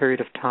certain period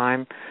of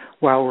time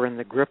while we're in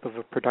the grip of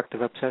a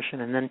productive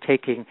obsession, and then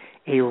taking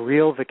a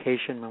real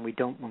vacation when we,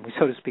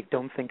 so to speak,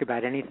 don't think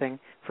about anything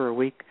for a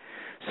week.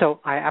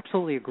 So I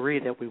absolutely agree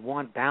that we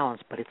want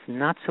balance, but it's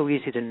not so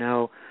easy to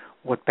know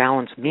what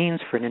balance means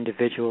for an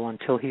individual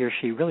until he or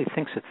she really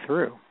thinks it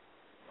through.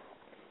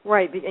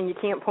 Right, and you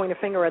can't point a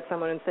finger at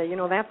someone and say,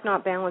 that's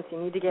not balance.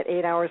 You need to get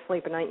 8 hours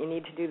sleep a night. You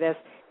need to do this.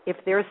 If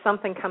there's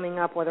something coming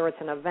up, whether it's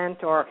an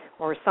event or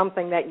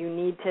something that you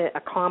need to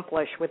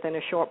accomplish within a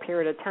short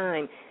period of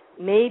time,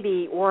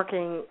 maybe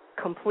working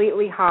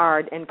completely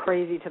hard and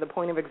crazy to the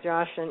point of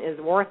exhaustion is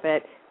worth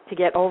it to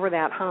get over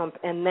that hump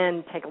and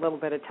then take a little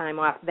bit of time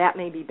off. That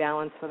may be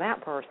balance for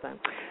that person.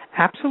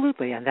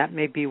 Absolutely, and that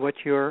may be what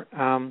your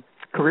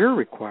career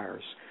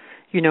requires.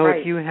 Right.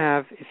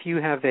 if you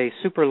have a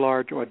super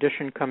large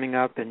audition coming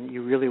up and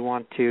you really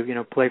want to,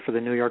 play for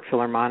the New York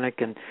Philharmonic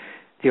and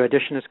the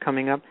audition is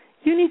coming up,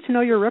 you need to know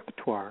your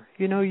repertoire.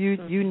 You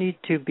need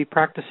to be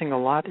practicing a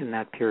lot in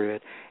that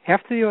period.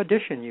 After the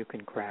audition, you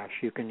can crash.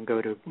 You can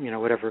go to,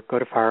 go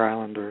to Fire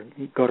Island or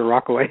go to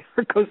Rockaway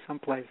or go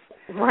someplace.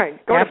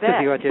 Right. Go after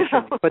the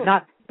audition,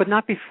 but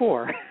not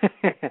before.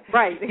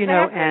 Right. Exactly.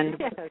 And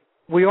yes.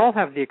 we all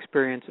have the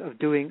experience of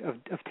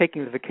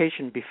taking the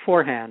vacation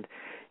beforehand,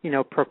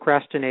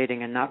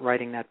 procrastinating and not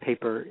writing that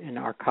paper in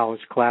our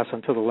college class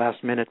until the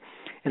last minute,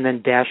 and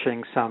then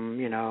dashing some,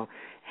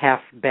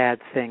 half bad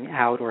thing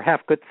out or half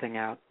good thing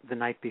out the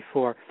night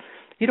before.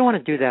 You don't want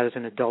to do that as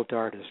an adult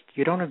artist.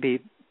 You don't want to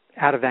be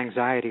out of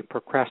anxiety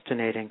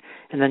procrastinating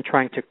and then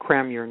trying to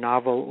cram your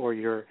novel or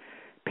your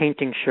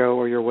painting show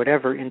or your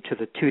whatever into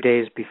the 2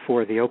 days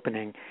before the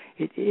opening.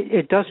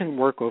 It doesn't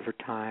work over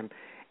time,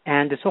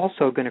 and it's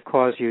also going to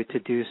cause you to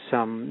do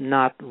some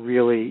not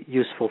really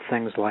useful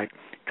things like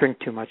drink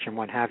too much and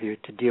what have you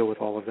to deal with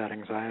all of that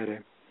anxiety.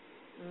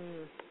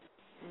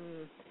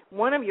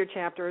 One of your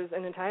chapters,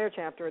 an entire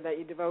chapter that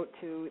you devote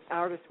to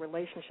artists'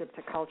 relationship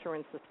to culture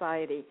and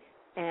society,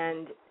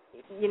 and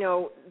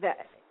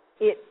that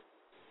it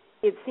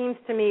seems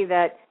to me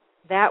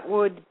that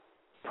would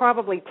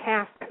probably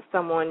task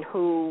someone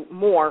who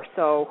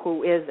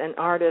is an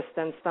artist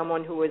than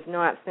someone who is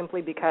not,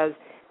 simply because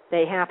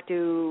they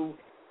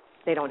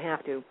don't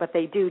have to, but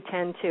they do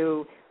tend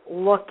to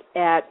look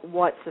at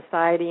what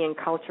society and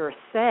culture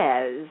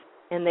says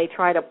and they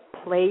try to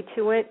play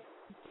to it.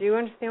 Do you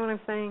understand what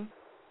I'm saying?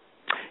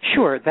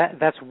 Sure,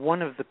 that's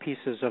one of the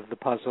pieces of the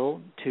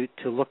puzzle,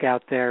 to look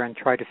out there and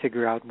try to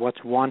figure out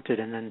what's wanted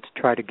and then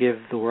to try to give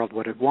the world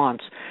what it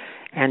wants.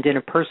 And in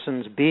a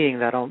person's being,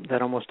 that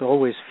almost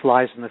always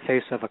flies in the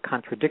face of a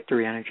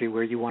contradictory energy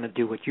where you want to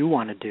do what you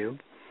want to do.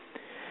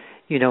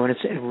 And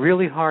it's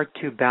really hard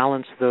to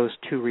balance those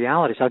two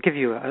realities. I'll give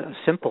you a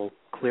simple,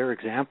 clear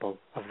example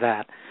of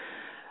that.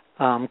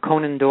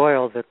 Conan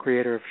Doyle, the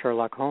creator of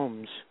Sherlock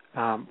Holmes,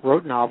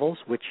 wrote novels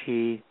which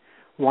he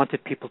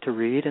wanted people to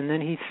read, and then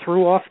he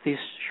threw off these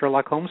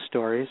Sherlock Holmes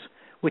stories,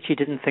 which he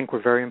didn't think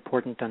were very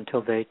important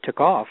until they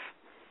took off.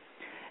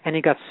 And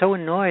he got so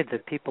annoyed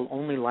that people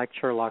only liked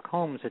Sherlock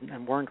Holmes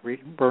and weren't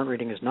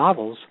reading his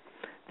novels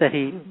that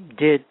he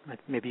did,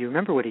 maybe you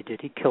remember what he did,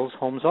 he kills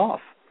Holmes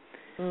off.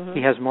 Mm-hmm.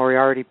 He has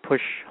Moriarty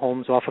push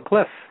Holmes off a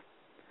cliff.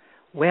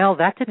 Well,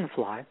 that didn't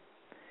fly.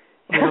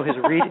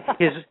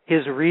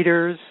 His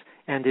readers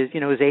and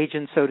his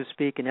agents, so to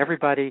speak, and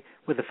everybody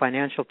with the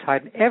financial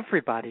type,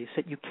 everybody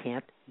said, you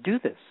can't do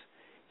this.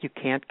 You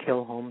can't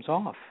kill Holmes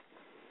off.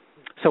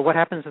 So what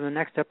happens in the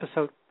next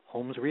episode?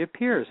 Holmes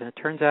reappears, and it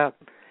turns out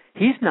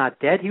he's not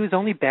dead. He was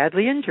only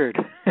badly injured.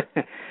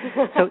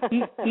 So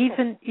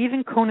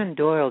even Conan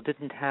Doyle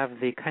didn't have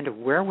the kind of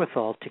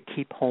wherewithal to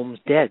keep Holmes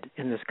dead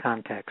in this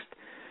context.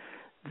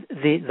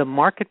 The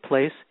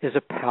marketplace is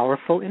a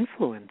powerful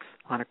influence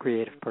on a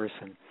creative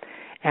person,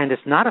 and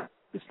it's not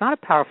a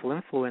powerful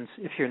influence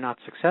if you're not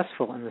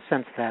successful, in the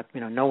sense that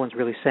no one's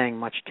really saying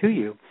much to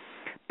you.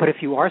 But if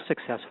you are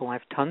successful, I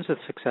have tons of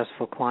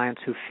successful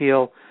clients who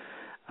feel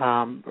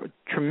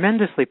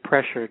tremendously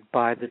pressured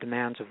by the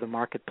demands of the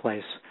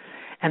marketplace.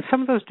 And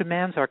some of those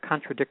demands are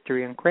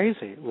contradictory and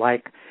crazy,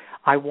 like,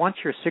 I want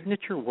your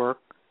signature work,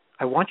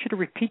 I want you to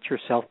repeat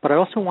yourself, but I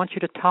also want you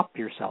to top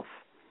yourself.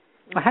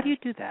 Mm-hmm. Well, how do you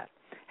do that?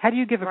 How do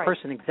you give a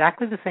person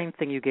exactly the same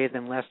thing you gave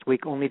them last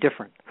week, only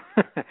different?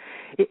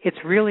 It's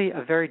really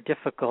a very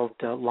difficult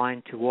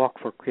line to walk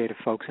for creative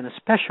folks, and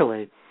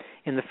especially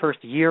in the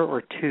first year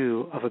or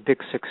two of a big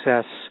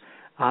success.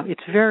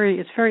 It's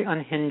very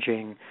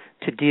unhinging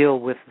to deal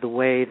with the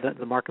way that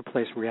the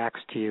marketplace reacts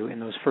to you in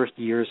those first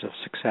years of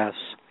success.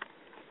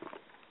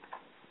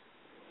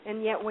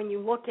 And yet when you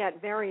look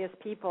at various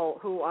people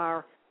who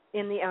are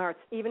in the arts,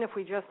 even if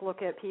we just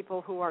look at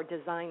people who are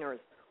designers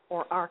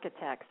or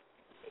architects,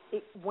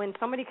 when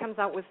somebody comes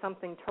out with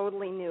something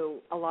totally new,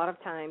 a lot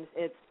of times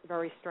it's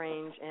very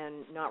strange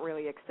and not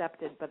really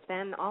accepted. But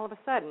then all of a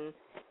sudden,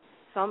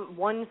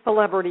 one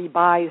celebrity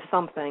buys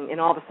something, and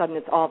all of a sudden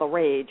it's all the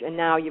rage, and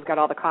now you've got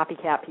all the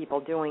copycat people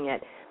doing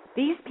it.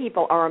 These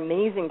people are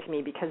amazing to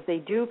me because they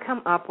do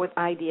come up with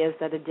ideas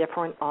that are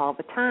different all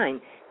the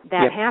time.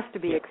 That has to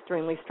be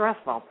extremely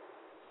stressful.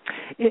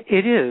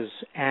 It is,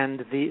 and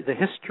the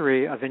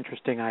history of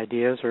interesting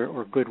ideas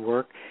or good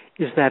work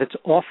is that it's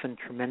often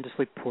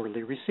tremendously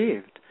poorly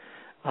received.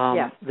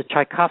 The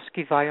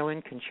Tchaikovsky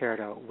Violin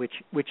Concerto,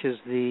 which is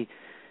the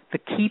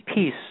key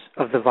piece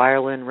of the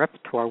violin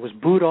repertoire, was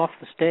booed off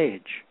the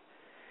stage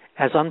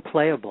as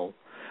unplayable.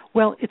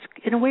 Well,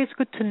 in a way it's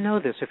good to know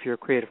this if you're a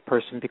creative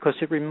person, because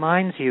it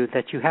reminds you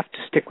that you have to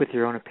stick with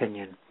your own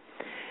opinion.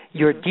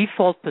 Your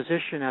default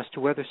position as to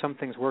whether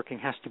something's working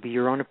has to be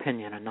your own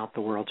opinion and not the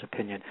world's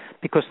opinion,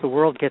 because the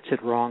world gets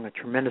it wrong a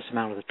tremendous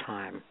amount of the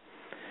time.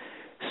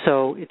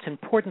 So it's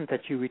important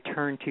that you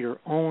return to your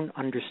own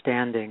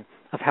understanding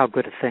of how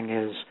good a thing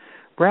is,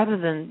 rather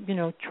than,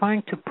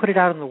 trying to put it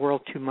out in the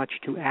world too much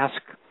to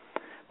ask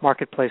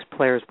marketplace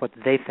players what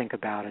they think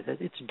about it.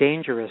 It's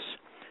dangerous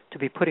to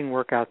be putting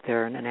work out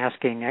there and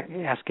asking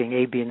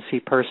A, B, and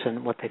C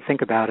person what they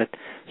think about it.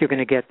 You're going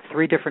to get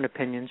 3 different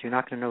opinions. You're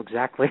not going to know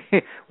exactly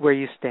where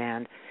you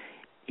stand.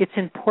 It's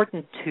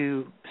important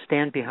to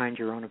stand behind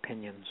your own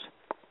opinions.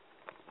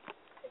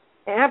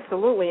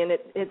 Absolutely, and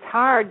it's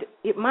hard.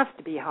 It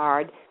must be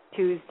hard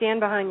to stand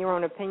behind your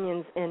own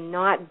opinions and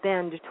not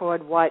bend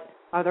toward what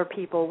other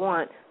people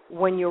want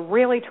when you're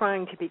really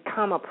trying to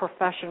become a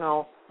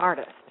professional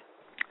artist.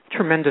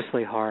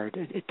 Tremendously hard.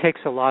 It takes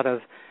a lot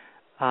of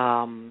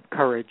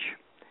courage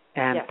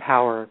and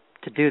power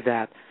to do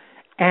that.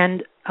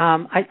 And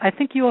I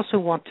think you also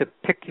want to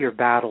pick your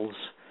battles.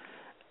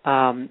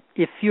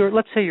 If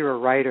let's say you're a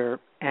writer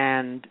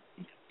and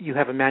you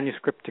have a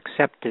manuscript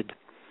accepted,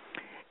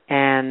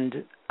 and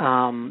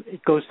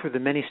it goes through the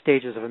many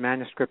stages of a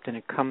manuscript, and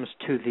it comes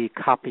to the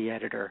copy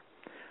editor,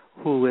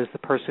 who is the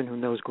person who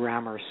knows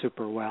grammar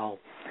super well.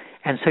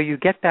 And so you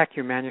get back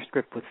your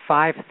manuscript with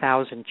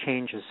 5,000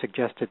 changes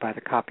suggested by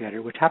the copy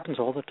editor, which happens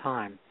all the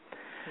time.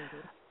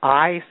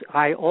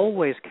 I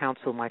always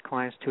counsel my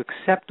clients to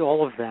accept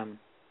all of them.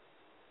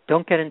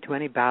 Don't get into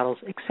any battles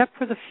except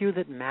for the few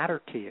that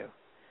matter to you.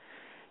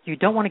 You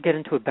don't want to get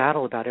into a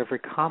battle about every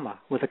comma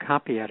with a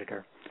copy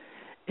editor.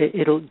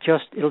 It'll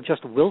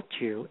just wilt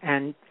you,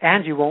 and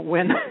you won't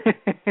win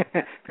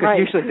because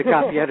usually the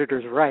copy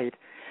editor's right.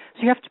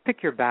 So you have to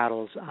pick your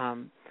battles.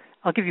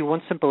 I'll give you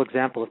one simple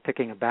example of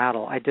picking a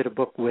battle. I did a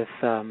book with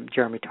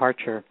Jeremy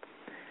Tarcher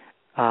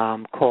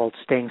called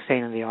Staying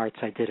Sane in the Arts.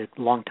 I did it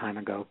a long time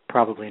ago,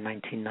 probably in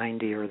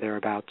 1990 or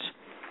thereabouts.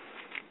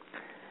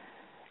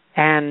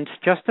 And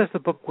just as the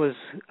book was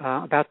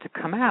about to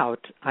come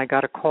out, I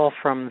got a call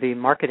from the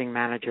marketing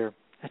manager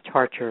at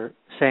Tarcher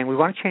saying, we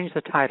want to change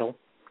the title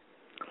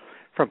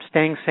from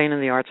Staying Sane in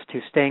the Arts to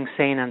Staying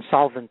Sane and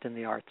Solvent in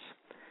the Arts,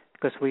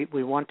 because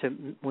we want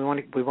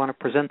to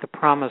present the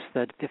promise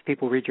that if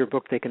people read your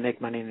book, they can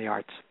make money in the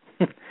arts.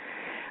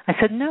 I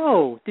said,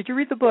 no. Did you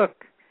read the book?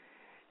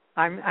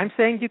 I'm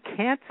saying you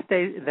can't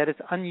say that it's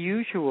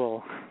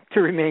unusual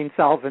to remain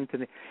solvent.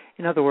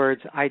 In other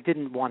words, I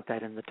didn't want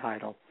that in the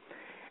title,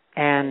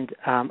 and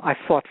I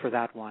fought for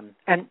that one.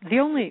 And the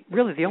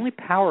only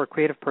power a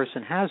creative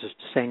person has is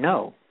to say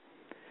no.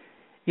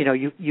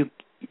 You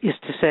is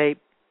to say,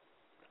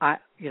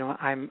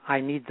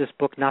 I need this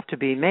book not to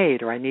be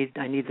made, or I need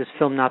this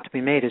film not to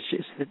be made.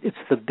 It's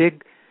the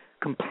big,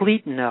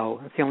 complete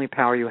no. The only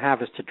power you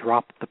have is to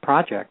drop the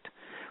project,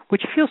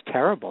 which feels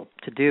terrible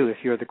to do if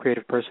you're the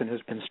creative person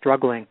who's been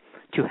struggling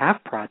to have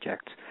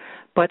projects.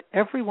 But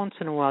every once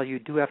in a while, you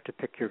do have to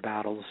pick your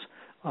battles,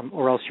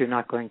 or else you're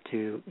not going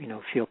to,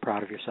 feel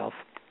proud of yourself.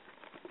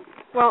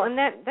 Well, and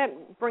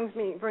that brings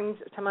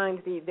to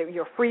mind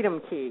your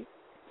freedom key.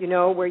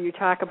 Where you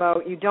talk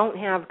about you don't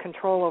have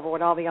control over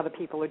what all the other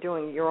people are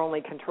doing. Your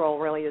only control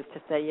really is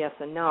to say yes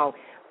and no,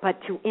 but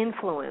to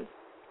influence.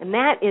 And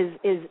that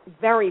is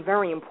very,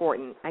 very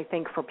important, I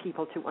think, for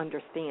people to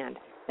understand,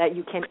 that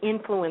you can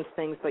influence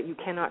things, but you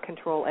cannot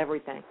control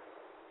everything.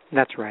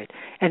 That's right.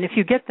 And if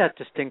you get that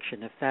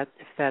distinction, if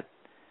that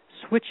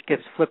switch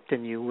gets flipped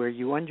in you where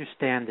you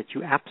understand that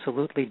you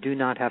absolutely do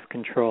not have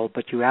control,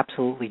 but you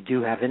absolutely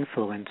do have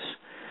influence,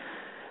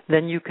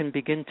 then you can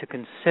begin to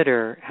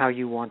consider how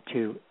you want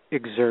to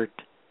exert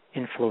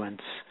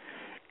influence.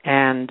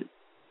 And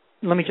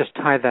let me just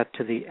tie that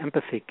to the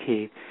empathy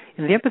key.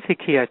 In the empathy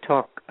key, I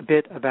talk a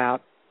bit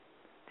about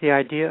the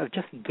idea of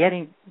just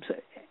getting...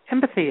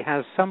 Empathy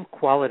has some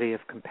quality of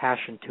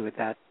compassion to it,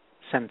 that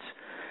sense.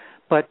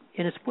 But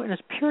in its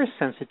purest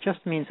sense, it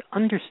just means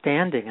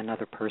understanding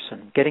another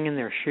person, getting in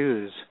their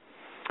shoes.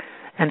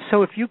 And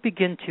so if you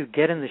begin to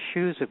get in the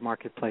shoes of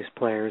marketplace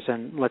players,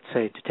 and let's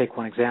say, to take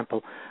one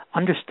example,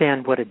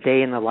 understand what a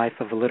day in the life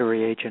of a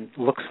literary agent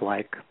looks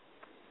like,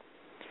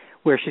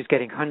 where she's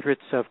getting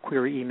hundreds of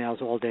query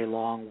emails all day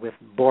long with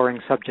boring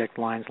subject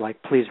lines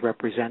like, please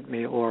represent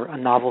me, or a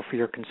novel for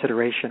your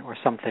consideration, or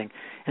something,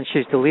 and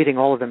she's deleting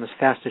all of them as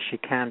fast as she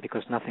can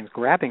because nothing's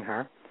grabbing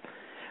her.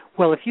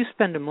 Well, if you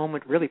spend a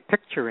moment really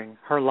picturing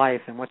her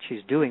life and what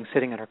she's doing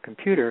sitting at her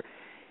computer,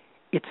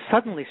 it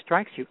suddenly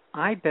strikes you,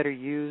 I better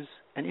use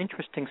an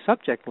interesting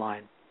subject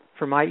line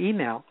for my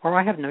email or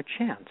I have no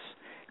chance.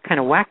 Kind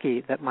of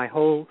wacky that my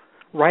whole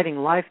writing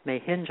life may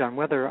hinge on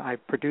whether I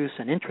produce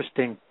an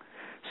interesting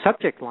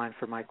subject line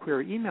for my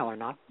query email or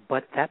not,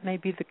 but that may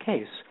be the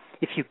case.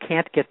 If you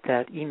can't get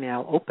that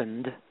email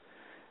opened,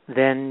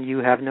 then you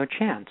have no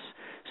chance.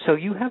 So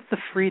you have the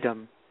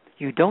freedom.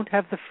 You don't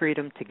have the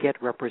freedom to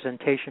get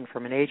representation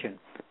from an agent,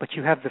 but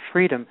you have the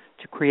freedom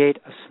to create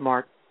a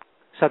smart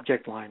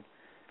subject line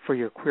for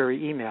your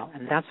query email,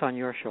 and that's on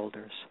your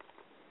shoulders.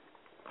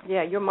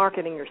 Yeah, you're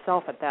marketing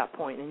yourself at that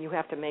point, and you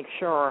have to make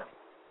sure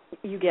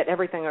you get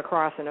everything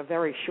across in a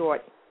very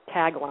short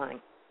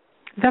tagline.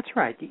 That's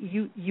right.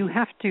 You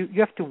have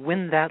to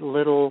win that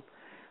little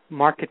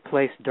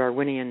marketplace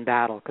Darwinian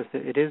battle, because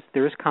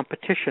there is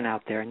competition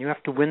out there, and you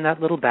have to win that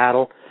little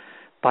battle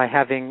by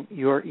having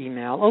your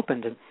email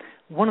opened. And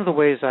one of the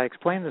ways I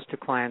explain this to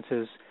clients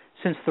is,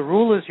 since the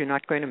rule is you're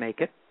not going to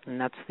make it, and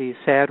that's the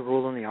sad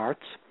rule in the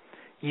arts,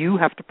 you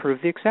have to prove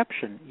the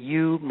exception.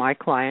 You, my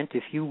client,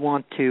 if you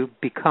want to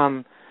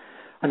become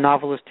a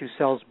novelist who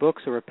sells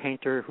books or a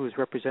painter who's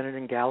represented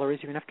in galleries,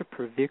 you're going to have to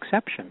prove the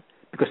exception,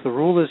 because the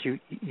rule is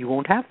you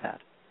won't have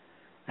that.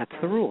 That's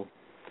the rule.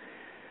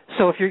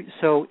 So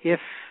if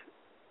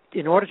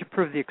in order to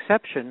prove the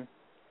exception,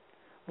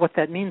 what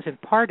that means in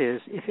part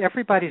is if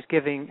everybody's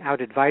giving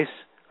out advice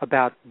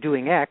about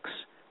doing X,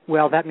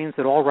 well, that means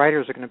that all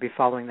writers are going to be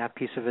following that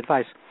piece of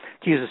advice.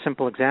 To use a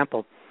simple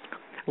example,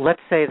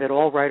 let's say that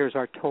all writers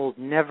are told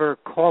never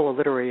call a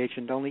literary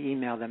agent, only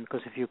email them,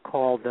 because if you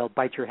call, they'll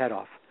bite your head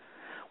off.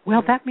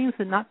 Well, that means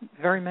that not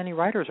very many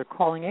writers are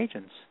calling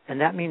agents, and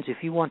that means if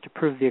you want to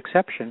prove the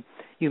exception,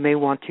 you may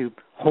want to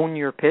hone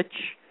your pitch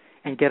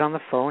and get on the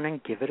phone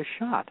and give it a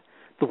shot.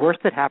 The worst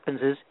that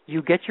happens is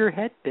you get your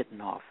head bitten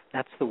off.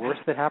 That's the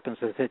worst that happens,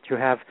 is that you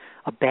have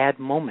a bad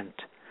moment.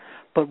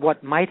 But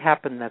what might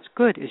happen that's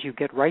good is you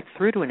get right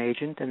through to an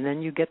agent, and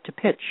then you get to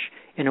pitch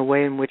in a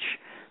way in which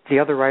the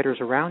other writers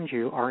around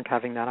you aren't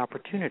having that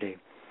opportunity.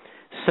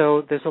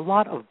 So there's a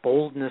lot of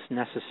boldness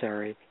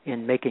necessary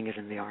in making it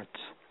in the arts.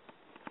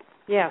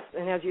 Yes,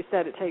 and as you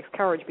said, it takes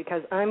courage,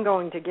 because I'm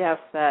going to guess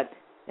that,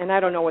 and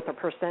I don't know what the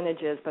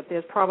percentage is, but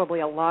there's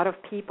probably a lot of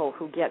people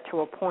who get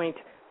to a point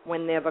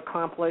when they've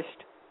accomplished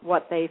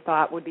what they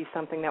thought would be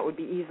something that would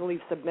be easily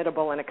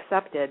submittable and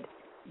accepted,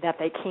 that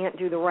they can't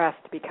do the rest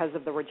because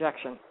of the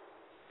rejection.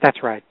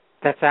 That's right.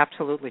 That's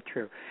absolutely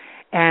true.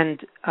 And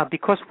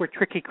because we're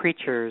tricky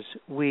creatures,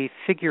 we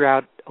figure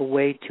out a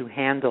way to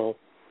handle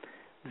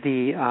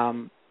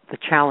the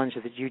challenge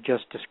that you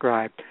just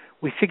described.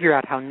 We figure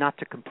out how not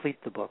to complete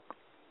the book.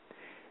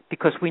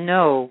 Because we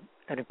know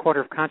at a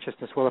quarter of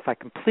consciousness, well, if I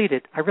complete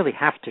it, I really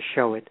have to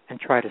show it and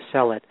try to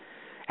sell it.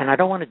 And I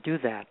don't want to do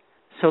that.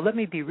 So let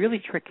me be really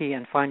tricky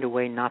and find a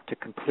way not to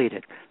complete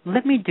it.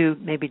 Let me do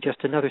maybe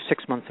just another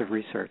 6 months of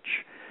research.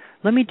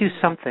 Let me do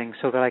something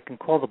so that I can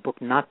call the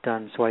book not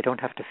done, so I don't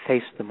have to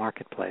face the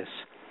marketplace.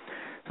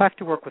 So I have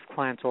to work with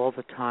clients all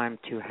the time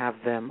to have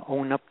them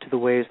own up to the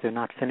ways they're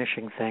not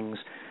finishing things,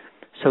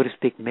 so to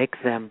speak, make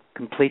them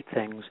complete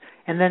things,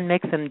 and then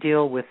make them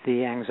deal with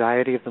the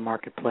anxiety of the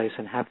marketplace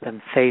and have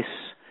them face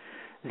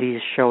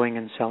these showing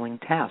and selling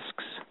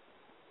tasks.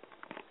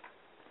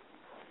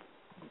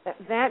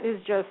 That is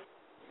just,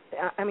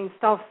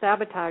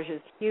 self-sabotage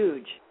is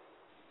huge.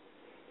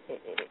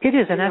 It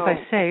is, and as I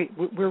say,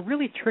 we're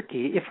really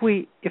tricky. If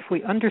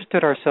we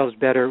understood ourselves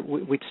better,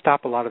 we'd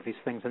stop a lot of these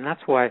things, and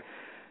that's why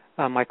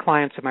my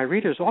clients and my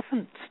readers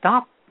often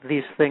stop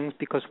these things,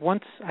 because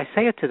once I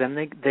say it to them,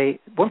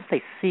 once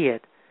they see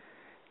it,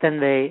 then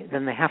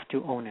they have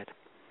to own it.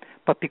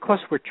 But because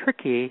we're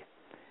tricky,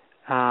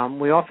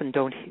 we often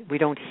don't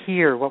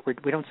hear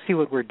we don't see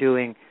what we're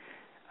doing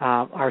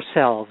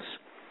ourselves.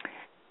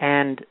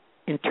 And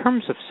in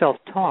terms of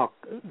self-talk,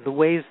 the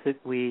ways that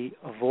we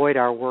avoid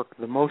our work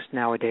the most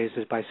nowadays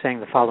is by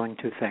saying the following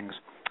two things: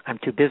 I'm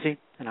too busy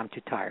and I'm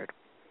too tired.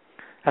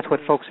 That's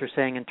what folks are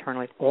saying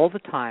internally all the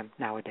time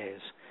nowadays,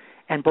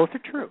 and both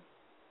are true,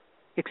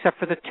 except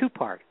for the two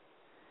part.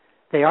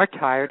 They are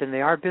tired and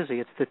they are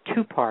busy. It's the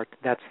two part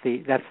that's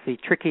the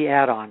tricky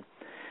add-on,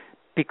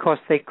 because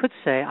they could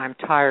say I'm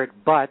tired,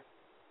 but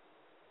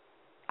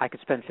I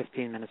could spend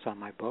 15 minutes on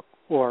my book,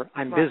 or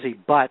I'm busy,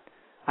 but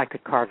I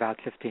could carve out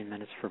 15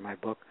 minutes for my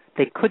book.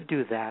 They could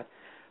do that,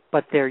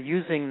 but they're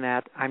using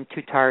that I'm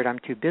too tired, I'm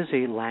too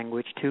busy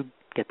language to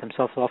get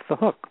themselves off the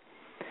hook.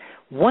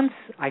 Once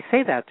I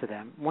say that to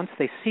them, once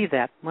they see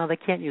that, well, they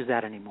can't use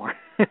that anymore.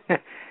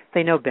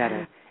 They know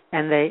better.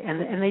 And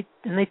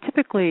they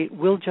typically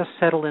will just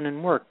settle in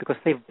and work, because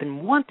they've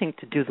been wanting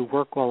to do the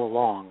work all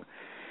along.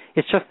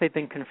 It's just they've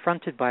been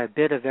confronted by a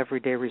bit of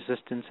everyday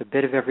resistance, a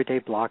bit of everyday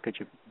blockage,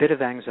 a bit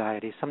of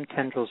anxiety, some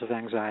tendrils of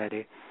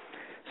anxiety.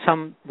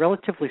 Some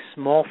relatively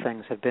small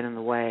things have been in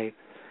the way.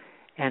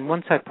 And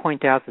once I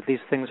point out that these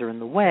things are in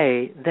the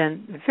way,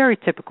 then very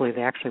typically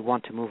they actually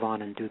want to move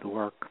on and do the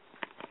work.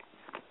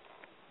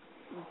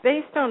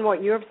 Based on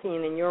what you've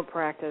seen in your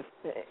practice,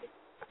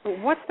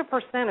 what's the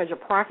percentage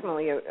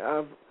approximately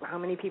of how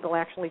many people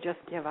actually just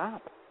give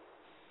up?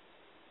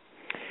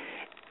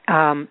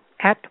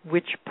 At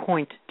which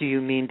point do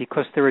you mean?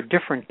 Because there are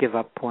different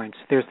give-up points.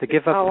 There's the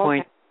give-up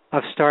point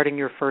of starting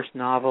your first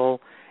novel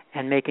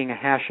and making a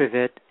hash of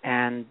it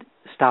and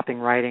stopping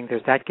writing.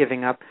 There's that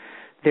giving up.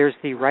 There's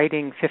the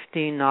writing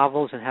 15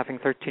 novels and having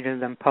 13 of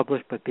them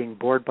published but being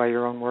bored by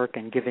your own work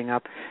and giving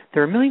up.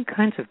 There are a million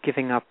kinds of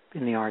giving up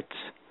in the arts.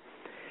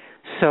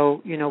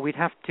 So, we'd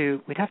have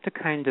to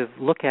kind of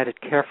look at it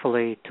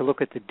carefully to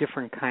look at the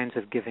different kinds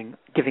of giving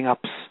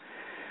ups.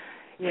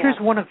 Yeah. Here's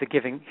one of the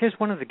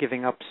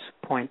giving ups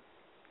point,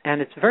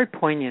 and it's very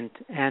poignant,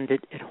 and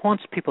it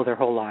haunts people their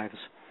whole lives.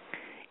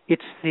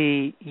 It's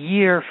the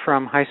year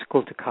from high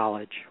school to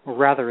college, or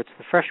rather it's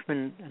the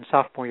freshman and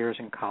sophomore years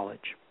in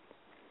college,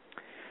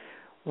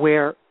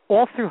 where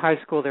all through high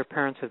school their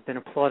parents have been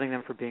applauding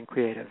them for being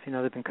creative.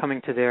 They've been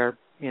coming to their,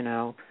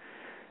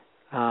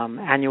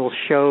 annual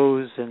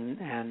shows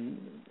and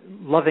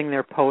loving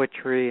their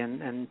poetry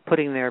and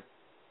putting their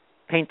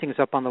paintings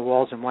up on the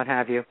walls and what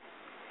have you.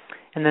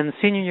 And then the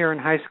senior year in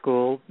high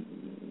school,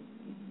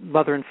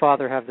 mother and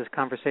father have this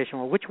conversation,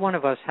 well, which one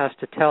of us has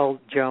to tell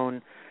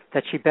Joan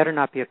that she better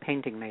not be a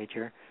painting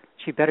major,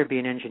 she better be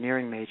an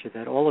engineering major,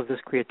 that all of this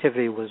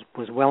creativity was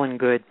well and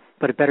good,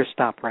 but it better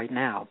stop right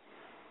now.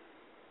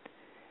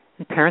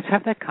 And parents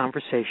have that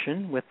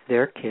conversation with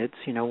their kids.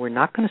 We're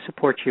not going to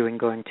support you in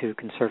going to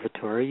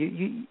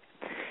conservatory.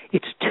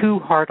 It's too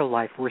hard a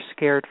life. We're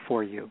scared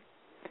for you.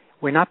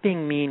 We're not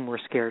being mean. We're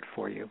scared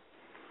for you.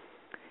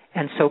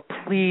 And so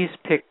please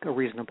pick a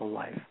reasonable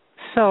life.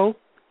 So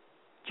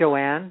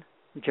Joan,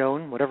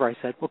 whatever I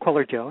said, we'll call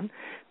her Joan.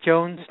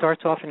 Joan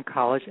starts off in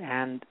college,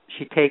 and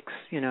she takes,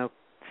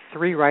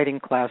 3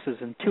 writing classes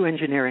and 2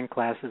 engineering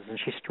classes, and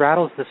she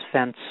straddles this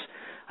fence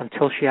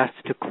until she has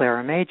to declare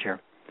a major.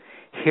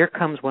 Here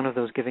comes one of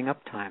those giving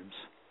up times.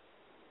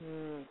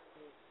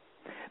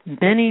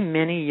 Many,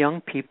 many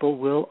young people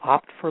will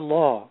opt for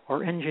law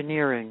or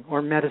engineering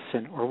or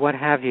medicine or what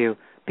have you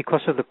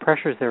because of the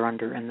pressures they're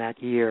under in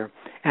that year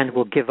and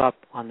will give up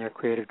on their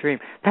creative dream.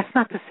 That's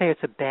not to say it's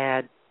a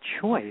bad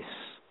choice,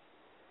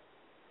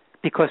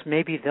 because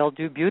maybe they'll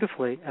do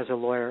beautifully as a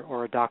lawyer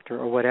or a doctor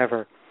or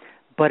whatever,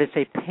 but it's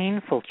a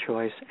painful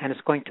choice and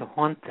it's going to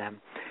haunt them.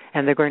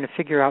 And they're going to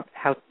figure out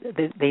how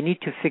they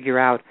need to figure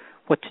out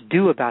what to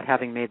do about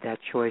having made that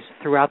choice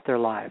throughout their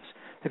lives.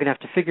 They're going to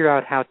have to figure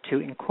out how to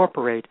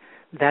incorporate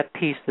that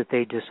piece that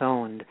they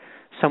disowned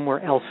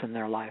somewhere else in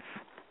their life.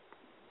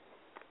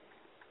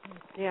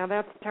 Yeah,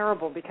 that's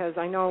terrible, because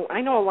I know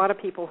a lot of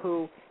people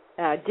who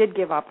did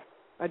give up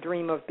a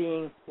dream of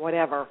being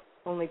whatever,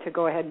 only to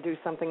go ahead and do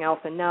something else,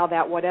 and now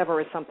that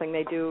whatever is something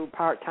they do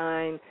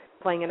part-time,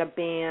 playing in a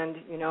band,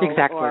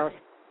 Exactly. Or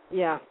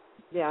something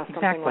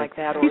exactly. like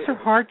that. These are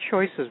hard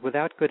choices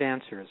without good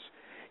answers.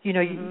 You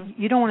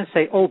don't want to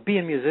say, be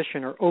a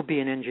musician or,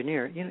 be an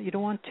engineer. You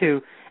don't want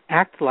to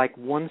act like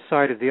one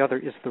side or the other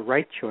is the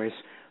right choice.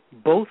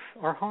 Both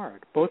are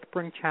hard. Both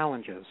bring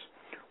challenges.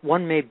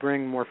 One may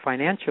bring more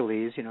financial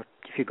ease,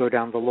 if you go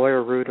down the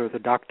lawyer route or the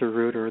doctor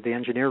route or the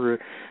engineer route,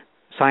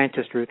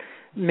 scientist route,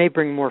 may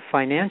bring more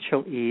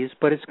financial ease,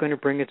 but it's going to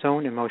bring its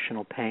own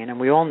emotional pain. And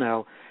we all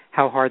know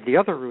how hard the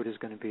other route is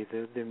going to be,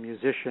 the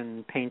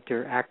musician,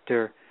 painter,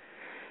 actor.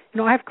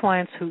 I have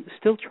clients who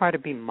still try to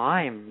be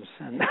mimes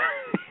and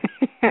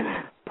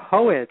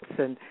poets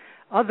and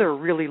other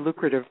really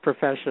lucrative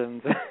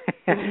professions.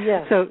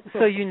 Yes.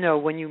 So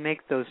when you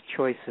make those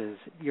choices,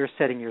 you're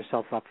setting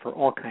yourself up for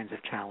all kinds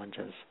of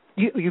challenges.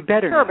 You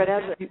better Sure,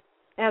 know. But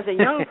as a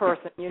young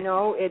person,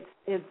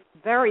 it's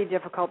very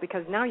difficult,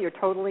 because now you're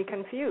totally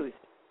confused.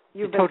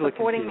 You've been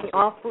supporting me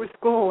all through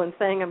school and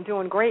saying I'm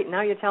doing great.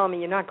 Now you're telling me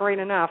you're not great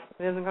enough.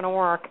 It isn't going to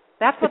work.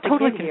 That's what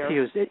totally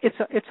confused.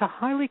 It's a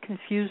highly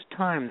confused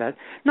time, that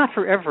not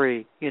for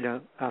every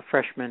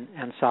freshman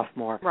and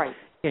sophomore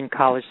in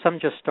college. Some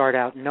just start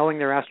out knowing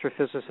they're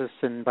astrophysicists,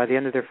 and by the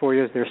end of their 4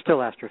 years they're still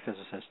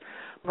astrophysicists.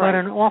 But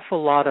an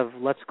awful lot of,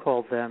 let's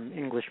call them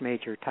English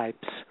major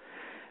types,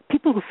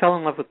 people who fell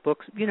in love with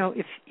books.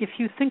 If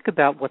you think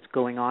about what's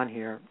going on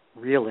here,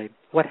 really,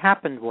 what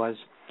happened was,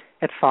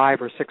 at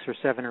 5 or 6 or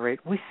 7 or 8,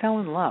 we fell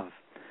in love.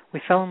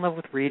 We fell in love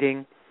with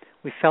reading.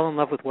 We fell in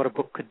love with what a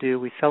book could do.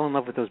 We fell in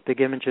love with those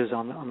big images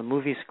on the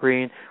movie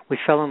screen. We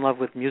fell in love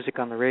with music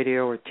on the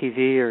radio or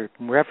TV or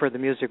wherever the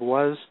music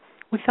was.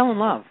 We fell in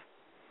love.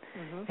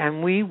 Mm-hmm.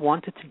 And we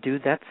wanted to do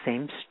that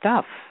same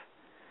stuff.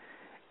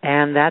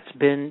 And that's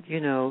been,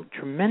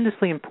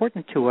 tremendously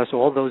important to us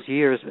all those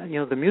years.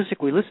 The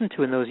music we listened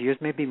to in those years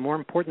may be more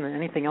important than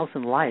anything else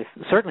in life,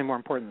 certainly more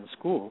important than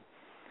school.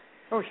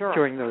 Oh, sure.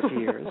 During those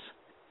years.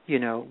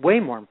 Way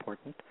more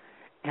important.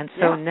 And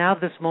so now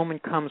this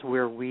moment comes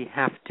where we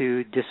have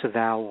to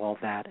disavow all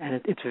that.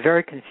 And it's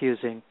very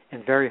confusing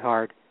and very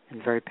hard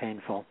and very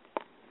painful.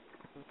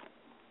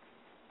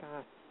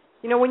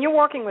 When you're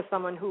working with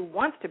someone who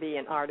wants to be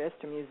an artist,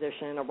 a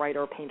musician, a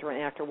writer, a painter, an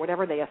actor,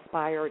 whatever they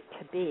aspire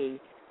to be,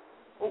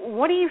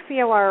 what do you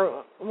feel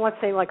are, let's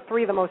say, like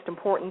 3 of the most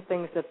important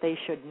things that they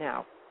should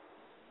know?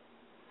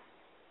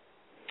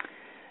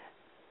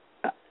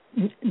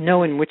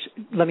 Know in which,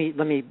 let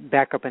me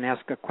back up and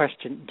ask a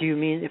question. Do you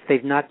mean if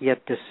they've not yet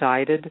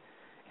decided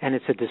and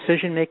it's a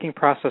decision-making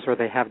process, or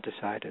they have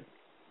decided?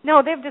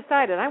 No, they've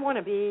decided, I want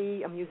to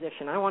be a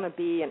musician. I want to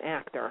be an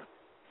actor.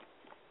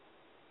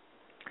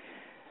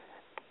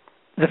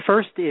 The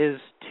first is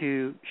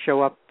to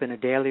show up in a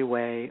daily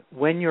way.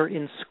 When you're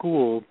in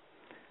school,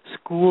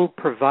 school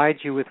provides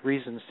you with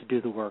reasons to do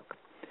the work.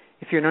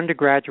 If you're an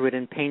undergraduate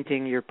in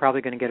painting, you're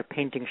probably going to get a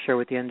painting show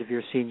at the end of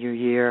your senior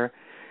year.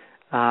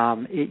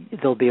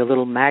 There'll be a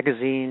little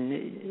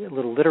magazine, a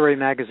little literary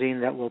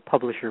magazine that will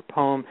publish your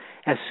poem.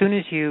 As soon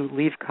as you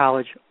leave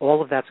college,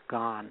 all of that's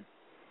gone.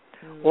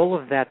 All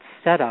of that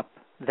setup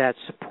that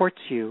supports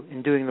you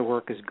in doing the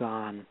work is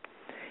gone.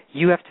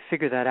 You have to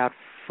figure that out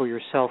for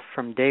yourself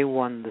from day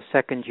one, the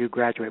second you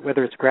graduate,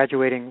 whether it's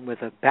graduating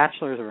with a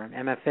bachelor's or an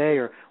MFA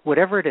or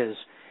whatever it is.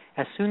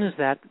 As soon as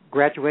that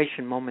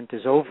graduation moment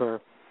is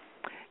over,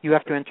 you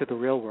have to enter the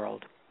real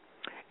world.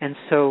 And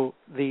so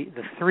the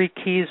three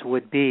keys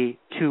would be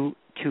to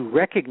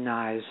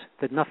recognize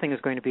that nothing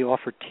is going to be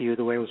offered to you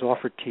the way it was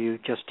offered to you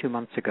just 2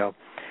 months ago.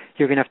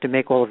 You're going to have to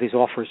make all of these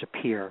offers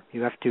appear.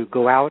 You have to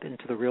go out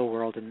into the real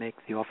world and make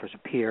the offers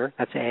appear.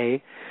 That's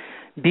A.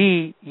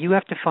 B, you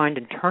have to find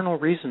internal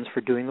reasons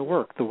for doing the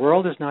work. The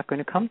world is not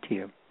going to come to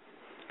you.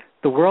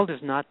 The world is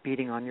not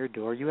beating on your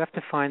door. You have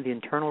to find the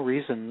internal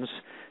reasons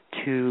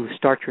to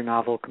start your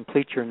novel,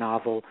 complete your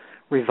novel,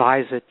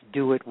 revise it,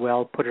 do it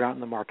well, put it out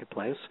in the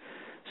marketplace.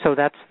 So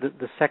that's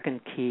the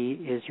second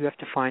key, is you have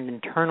to find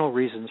internal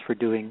reasons for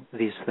doing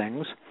these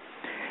things.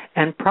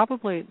 And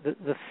probably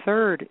the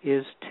third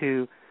is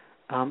to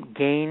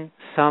gain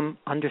some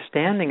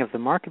understanding of the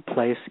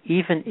marketplace,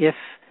 even if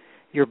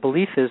your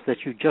belief is that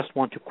you just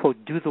want to, quote,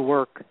 do the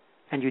work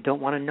and you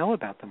don't want to know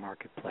about the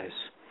marketplace.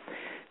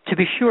 To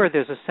be sure,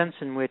 there's a sense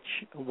in which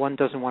one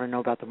doesn't want to know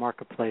about the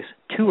marketplace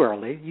too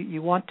early.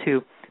 You want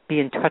to be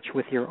in touch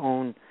with your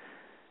own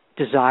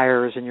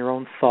desires and your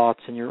own thoughts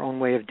and your own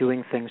way of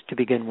doing things to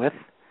begin with.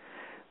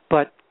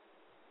 But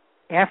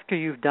after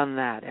you've done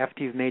that,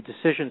 after you've made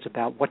decisions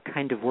about what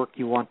kind of work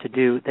you want to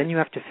do, then you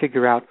have to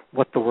figure out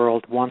what the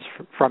world wants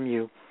from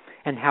you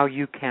and how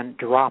you can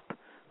drop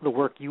the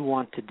work you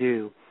want to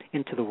do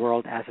into the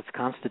world as it's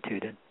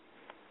constituted.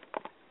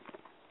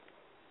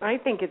 I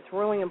think it's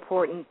really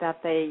important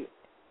that they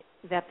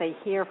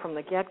hear from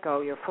the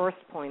get-go, your first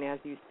point, as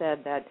you said,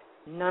 that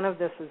none of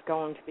this is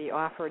going to be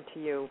offered to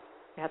you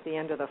at the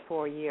end of the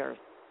 4 years,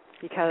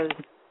 because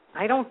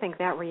I don't think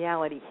that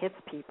reality hits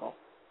people.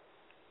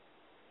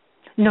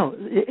 No,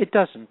 it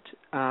doesn't.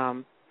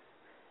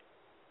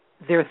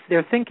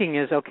 Their thinking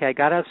is, okay, I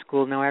got out of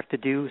school, now I have to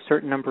do a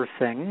certain number of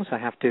things. I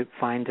have to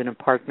find an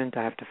apartment,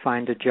 I have to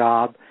find a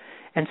job.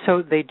 And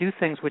so they do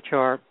things which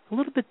are a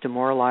little bit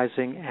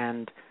demoralizing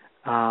and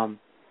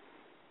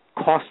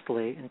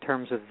costly in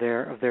terms of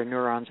their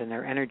neurons and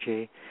their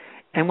energy.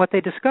 And what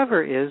they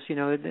discover is,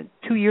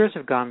 2 years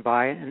have gone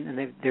by,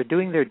 and they're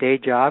doing their day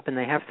job, and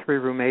they have 3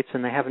 roommates,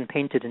 and they haven't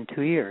painted in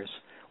 2 years,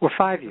 or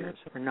 5 years,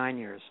 or 9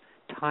 years.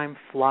 Time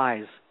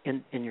flies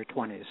in your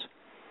 20s.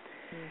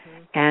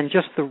 Mm-hmm. And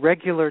just the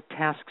regular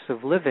tasks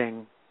of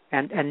living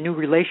and new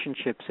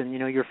relationships, and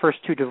your first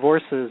 2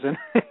 divorces, and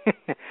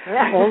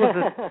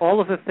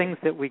all of the things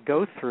that we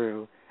go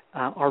through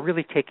are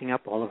really taking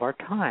up all of our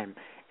time.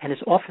 And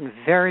it's often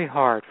very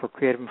hard for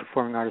creative and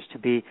performing artists to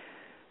be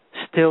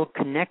still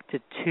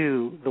connected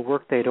to the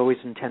work they'd always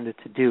intended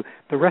to do.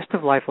 The rest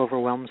of life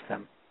overwhelms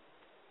them.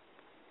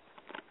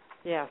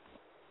 Yeah,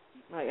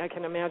 I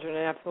can imagine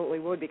it absolutely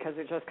would, because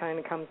it just kind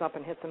of comes up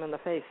and hits them in the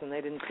face, and they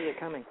didn't see it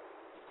coming.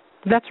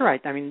 That's right.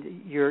 I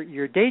mean,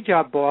 your day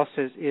job boss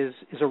is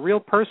a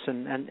real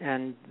person,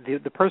 and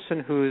the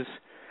person who's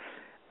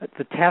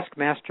the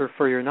taskmaster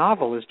for your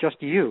novel is just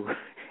you,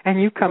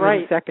 and you come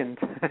in second.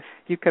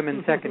 You come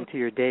in second to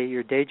your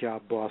day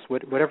job boss.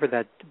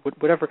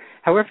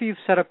 However you've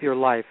set up your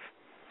life,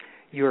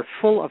 you're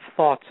full of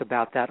thoughts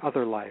about that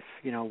other life.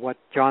 What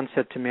John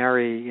said to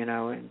Mary,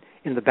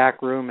 in the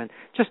back room, and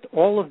just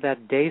all of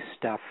that day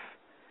stuff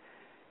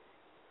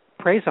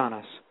preys on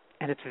us.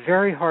 And it's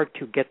very hard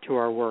to get to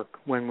our work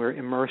when we're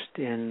immersed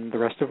in the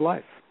rest of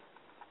life.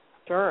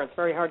 Sure, it's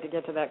very hard to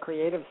get to that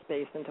creative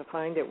space and to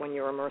find it when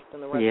you're immersed in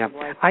the rest of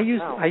life. I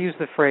use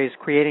the phrase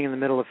creating in the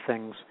middle of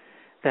things,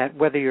 that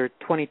whether you're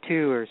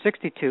 22 or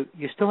 62,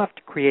 you still have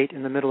to create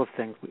in the middle of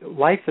things.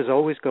 Life is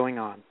always going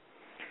on.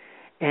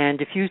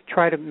 And if you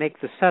try to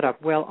make the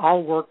setup, well,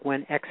 I'll work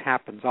when X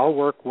happens. I'll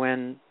work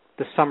when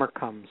the summer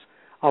comes.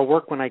 I'll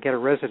work when I get a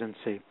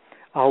residency.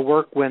 I'll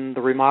work when the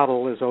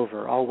remodel is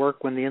over. I'll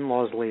work when the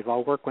in-laws leave.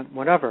 I'll work when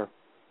whatever.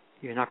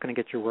 You're not going to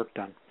get your work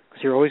done,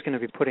 because you're always going to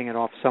be putting it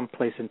off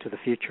someplace into the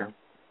future.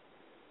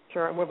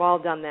 Sure, and we've all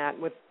done that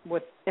with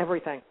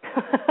everything.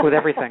 With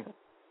everything.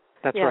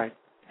 That's right.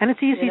 And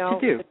it's easy to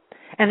do.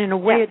 And in a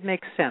way it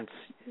makes sense.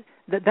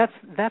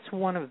 That's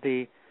one of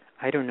the,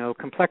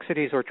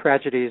 complexities or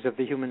tragedies of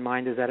the human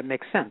mind, is that it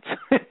makes sense.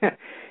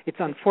 It's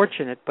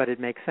unfortunate, but it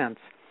makes sense.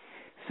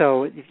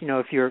 So,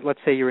 if let's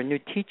say you're a new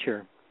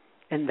teacher,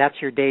 and that's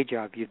your day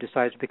job, you've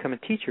decided to become a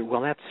teacher,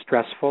 well, that's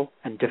stressful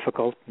and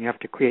difficult, and you have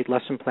to create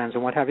lesson plans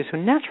and what have you. So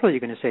naturally you're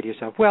going to say to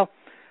yourself, well,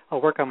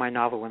 I'll work on my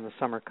novel when the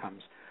summer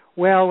comes.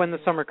 Well, when the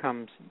summer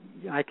comes,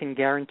 I can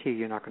guarantee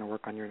you're not going to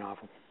work on your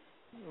novel.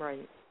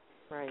 Right.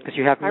 Because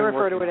you haven't been I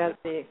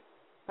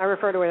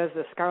refer to it as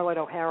the Scarlett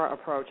O'Hara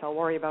approach. I'll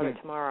worry about it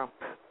tomorrow.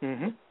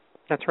 Mm-hmm.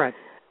 That's right.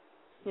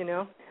 You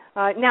know.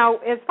 Now,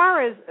 as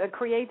far as a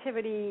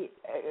creativity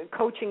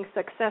coaching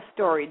success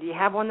story, do you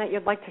have one that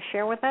you'd like to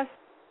share with us?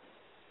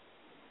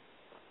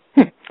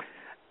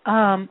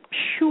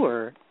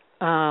 Sure.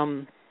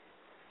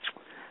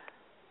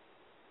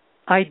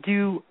 I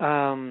do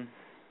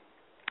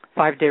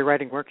 5-day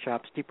writing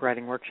workshops, deep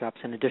writing workshops,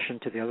 in addition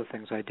to the other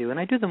things I do, and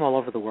I do them all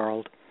over the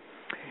world.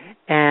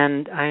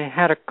 And I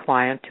had a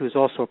client who was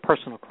also a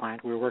personal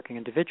client. We were working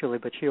individually,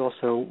 but she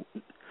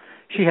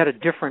had a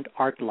different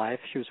art life.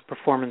 She was a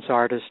performance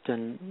artist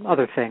and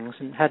other things,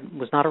 and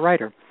was not a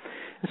writer.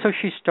 And so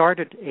she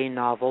started a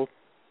novel,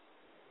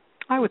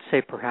 I would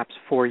say perhaps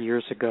 4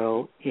 years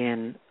ago,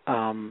 in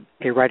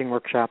a writing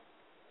workshop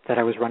that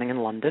I was running in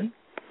London.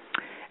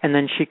 And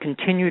then she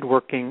continued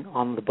working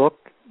on the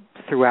book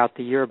throughout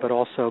the year, but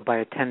also by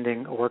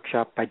attending a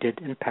workshop I did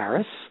in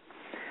Paris.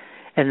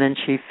 And then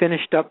she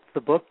finished up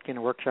the book in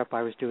a workshop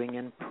I was doing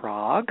in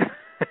Prague.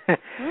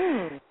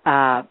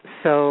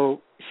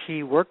 So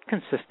she worked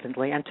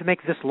consistently. And to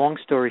make this long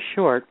story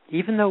short,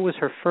 even though it was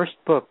her first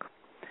book,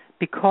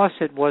 because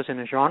it was in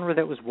a genre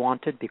that was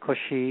wanted, because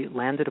she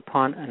landed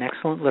upon an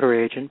excellent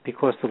literary agent,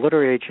 because the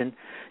literary agent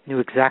knew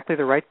exactly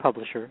the right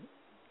publisher,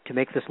 to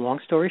make this long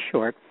story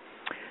short,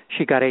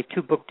 she got a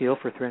 2-book deal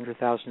for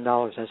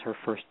 $300,000 as her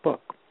first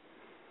book.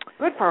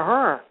 Good for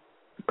her.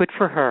 Good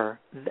for her.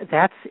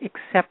 That's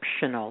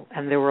exceptional.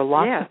 And there were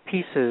lots of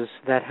pieces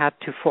that had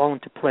to fall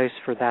into place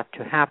for that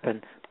to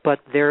happen. But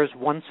there's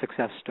one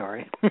success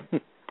story.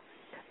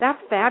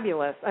 That's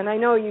fabulous. And I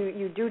know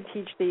you do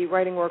teach the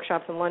writing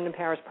workshops in London,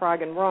 Paris,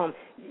 Prague, and Rome.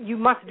 You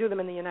must do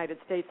them in the United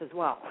States as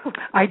well.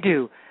 I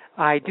do.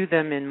 I do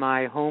them in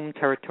my home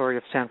territory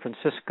of San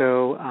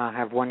Francisco. I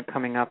have one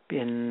coming up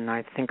in,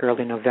 I think,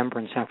 early November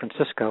in San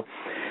Francisco.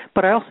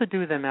 But I also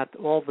do them at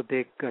all the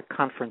big the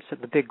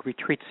big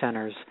retreat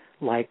centers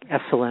like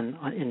Esalen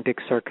in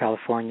Big Sur,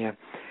 California,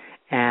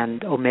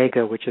 and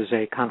Omega, which is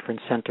a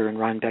conference center in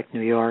Rhinebeck,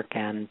 New York,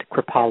 and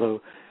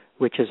Kripalu,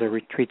 which is a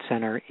retreat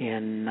center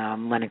in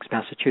Lenox,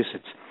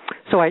 Massachusetts.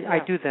 So I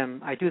do them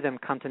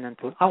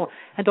continental. Oh,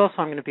 and also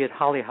I'm going to be at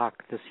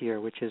Hollyhock this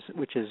year, which is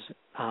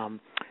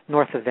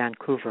north of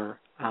Vancouver,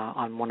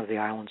 on one of the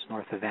islands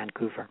north of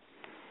Vancouver.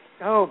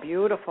 Oh,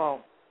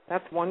 beautiful.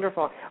 That's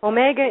wonderful.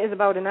 Omega is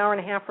about an hour and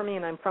a half for me,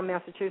 and I'm from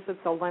Massachusetts,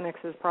 so Lenox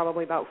is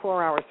probably about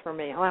 4 hours for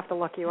me. I'll have to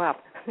look you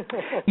up.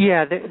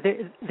 Yeah,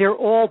 they're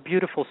all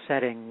beautiful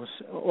settings.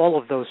 All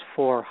of those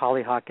 4,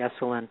 Hollyhock,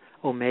 Esalen,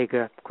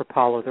 Omega,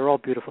 Kripalu, they're all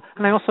beautiful.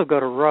 And I also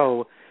go to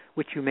Roe,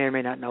 which you may or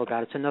may not know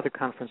about. It's another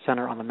conference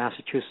center on the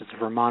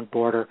Massachusetts-Vermont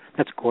border.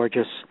 That's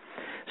gorgeous.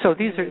 So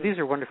these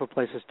are wonderful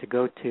places to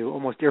go to,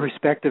 almost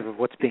irrespective of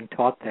what's being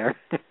taught there.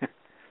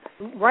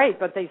 Right,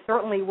 but they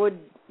certainly would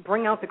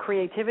bring out the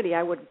creativity,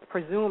 I would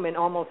presume, in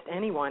almost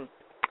anyone.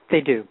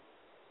 They do.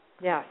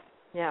 Yes,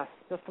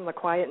 just from the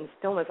quiet and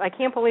stillness. I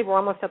can't believe we're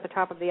almost at the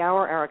top of the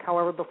hour, Eric.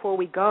 However, before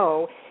we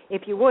go,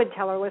 if you would,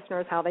 tell our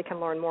listeners how they can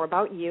learn more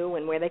about you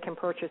and where they can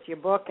purchase your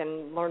book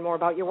and learn more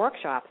about your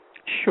workshops.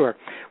 Sure.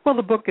 Well,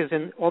 the book is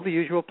in all the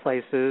usual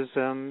places,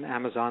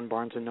 Amazon,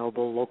 Barnes &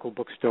 Noble, local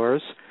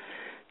bookstores.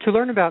 To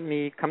learn about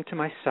me, come to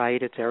my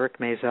site. It's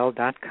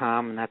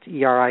ericmaisel.com, and that's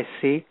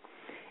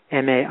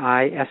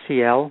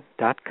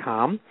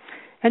EricMaisel.com.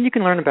 And you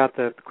can learn about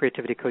the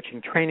creativity coaching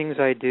trainings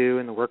I do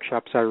and the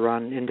workshops I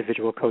run,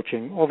 individual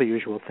coaching, all the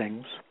usual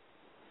things.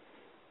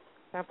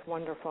 That's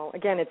wonderful.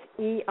 Again, it's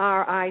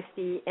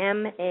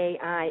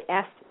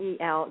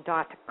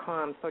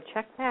EricMaisel.com. So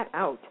check that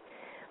out.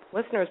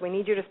 Listeners, we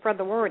need you to spread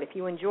the word. If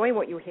you enjoy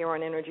what you hear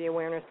on Energy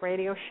Awareness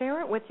Radio,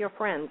 share it with your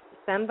friends.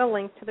 Send the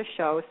link to the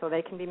show so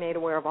they can be made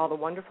aware of all the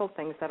wonderful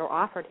things that are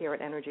offered here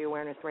at Energy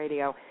Awareness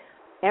Radio.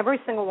 Every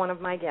single one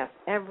of my guests,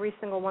 every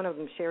single one of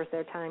them shares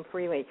their time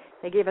freely.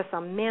 They give us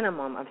a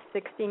minimum of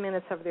 60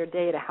 minutes of their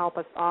day to help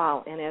us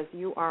all. And as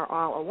you are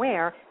all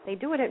aware, they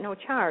do it at no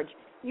charge.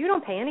 You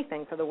don't pay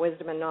anything for the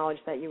wisdom and knowledge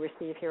that you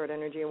receive here at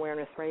Energy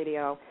Awareness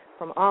Radio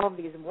from all of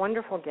these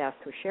wonderful guests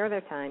who share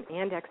their time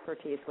and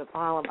expertise with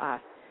all of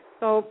us.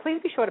 So please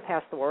be sure to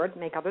pass the word,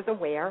 make others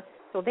aware,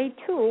 so they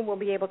too will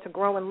be able to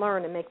grow and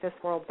learn and make this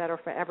world better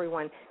for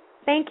everyone.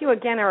 Thank you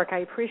again, Eric. I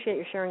appreciate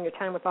you sharing your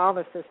time with all of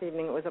us this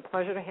evening. It was a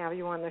pleasure to have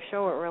you on the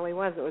show. It really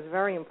was. It was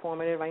very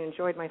informative. I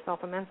enjoyed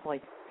myself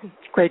immensely.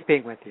 It's great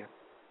being with you.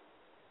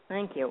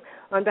 Thank you.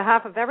 On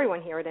behalf of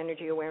everyone here at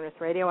Energy Awareness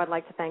Radio, I'd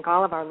like to thank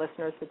all of our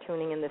listeners for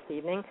tuning in this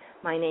evening.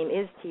 My name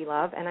is T.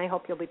 Love, and I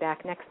hope you'll be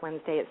back next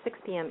Wednesday at 6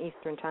 p.m.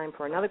 Eastern Time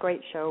for another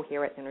great show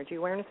here at Energy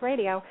Awareness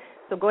Radio.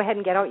 So go ahead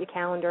and get out your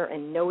calendar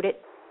and note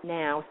it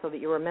now so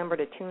that you remember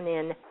to tune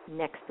in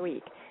next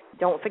week.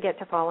 Don't forget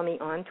to follow me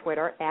on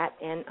Twitter at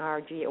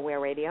NRG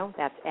Aware Radio.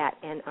 That's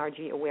at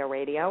NRG Aware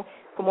Radio.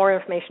 For more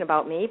information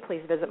about me,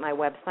 please visit my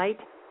website,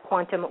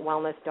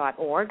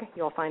 quantumwellness.org.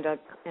 You'll find an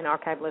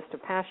archived list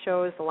of past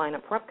shows, the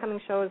lineup for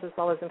upcoming shows, as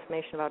well as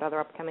information about other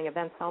upcoming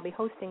events I'll be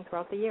hosting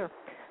throughout the year.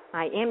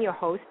 I am your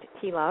host,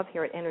 T. Love,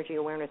 here at Energy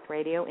Awareness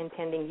Radio,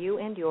 intending you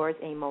and yours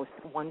a most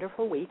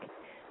wonderful week.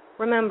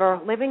 Remember,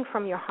 living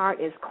from your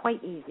heart is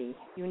quite easy.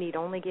 You need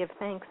only give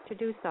thanks to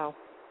do so.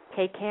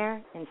 Take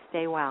care and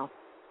stay well.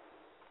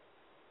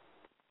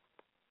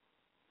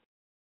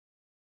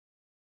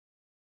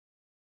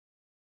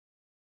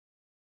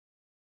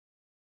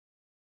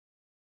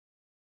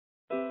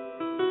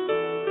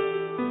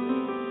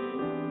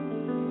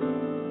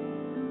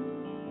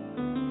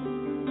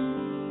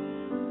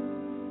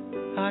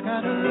 I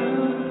got a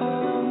roof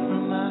over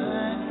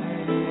my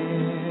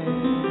head.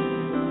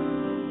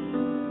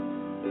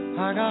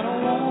 I got a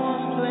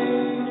warm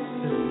place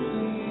to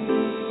sleep.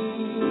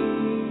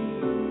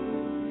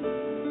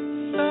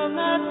 Some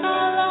nights I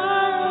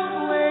lie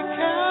awake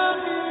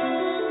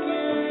counting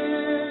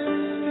years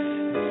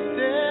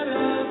instead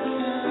of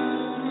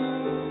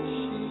counting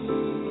sheep.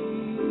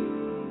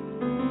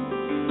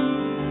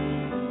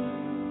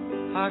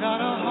 I got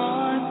a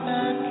heart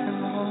that can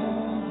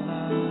hold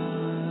love.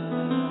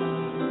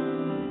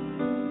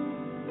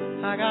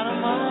 I got a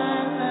mind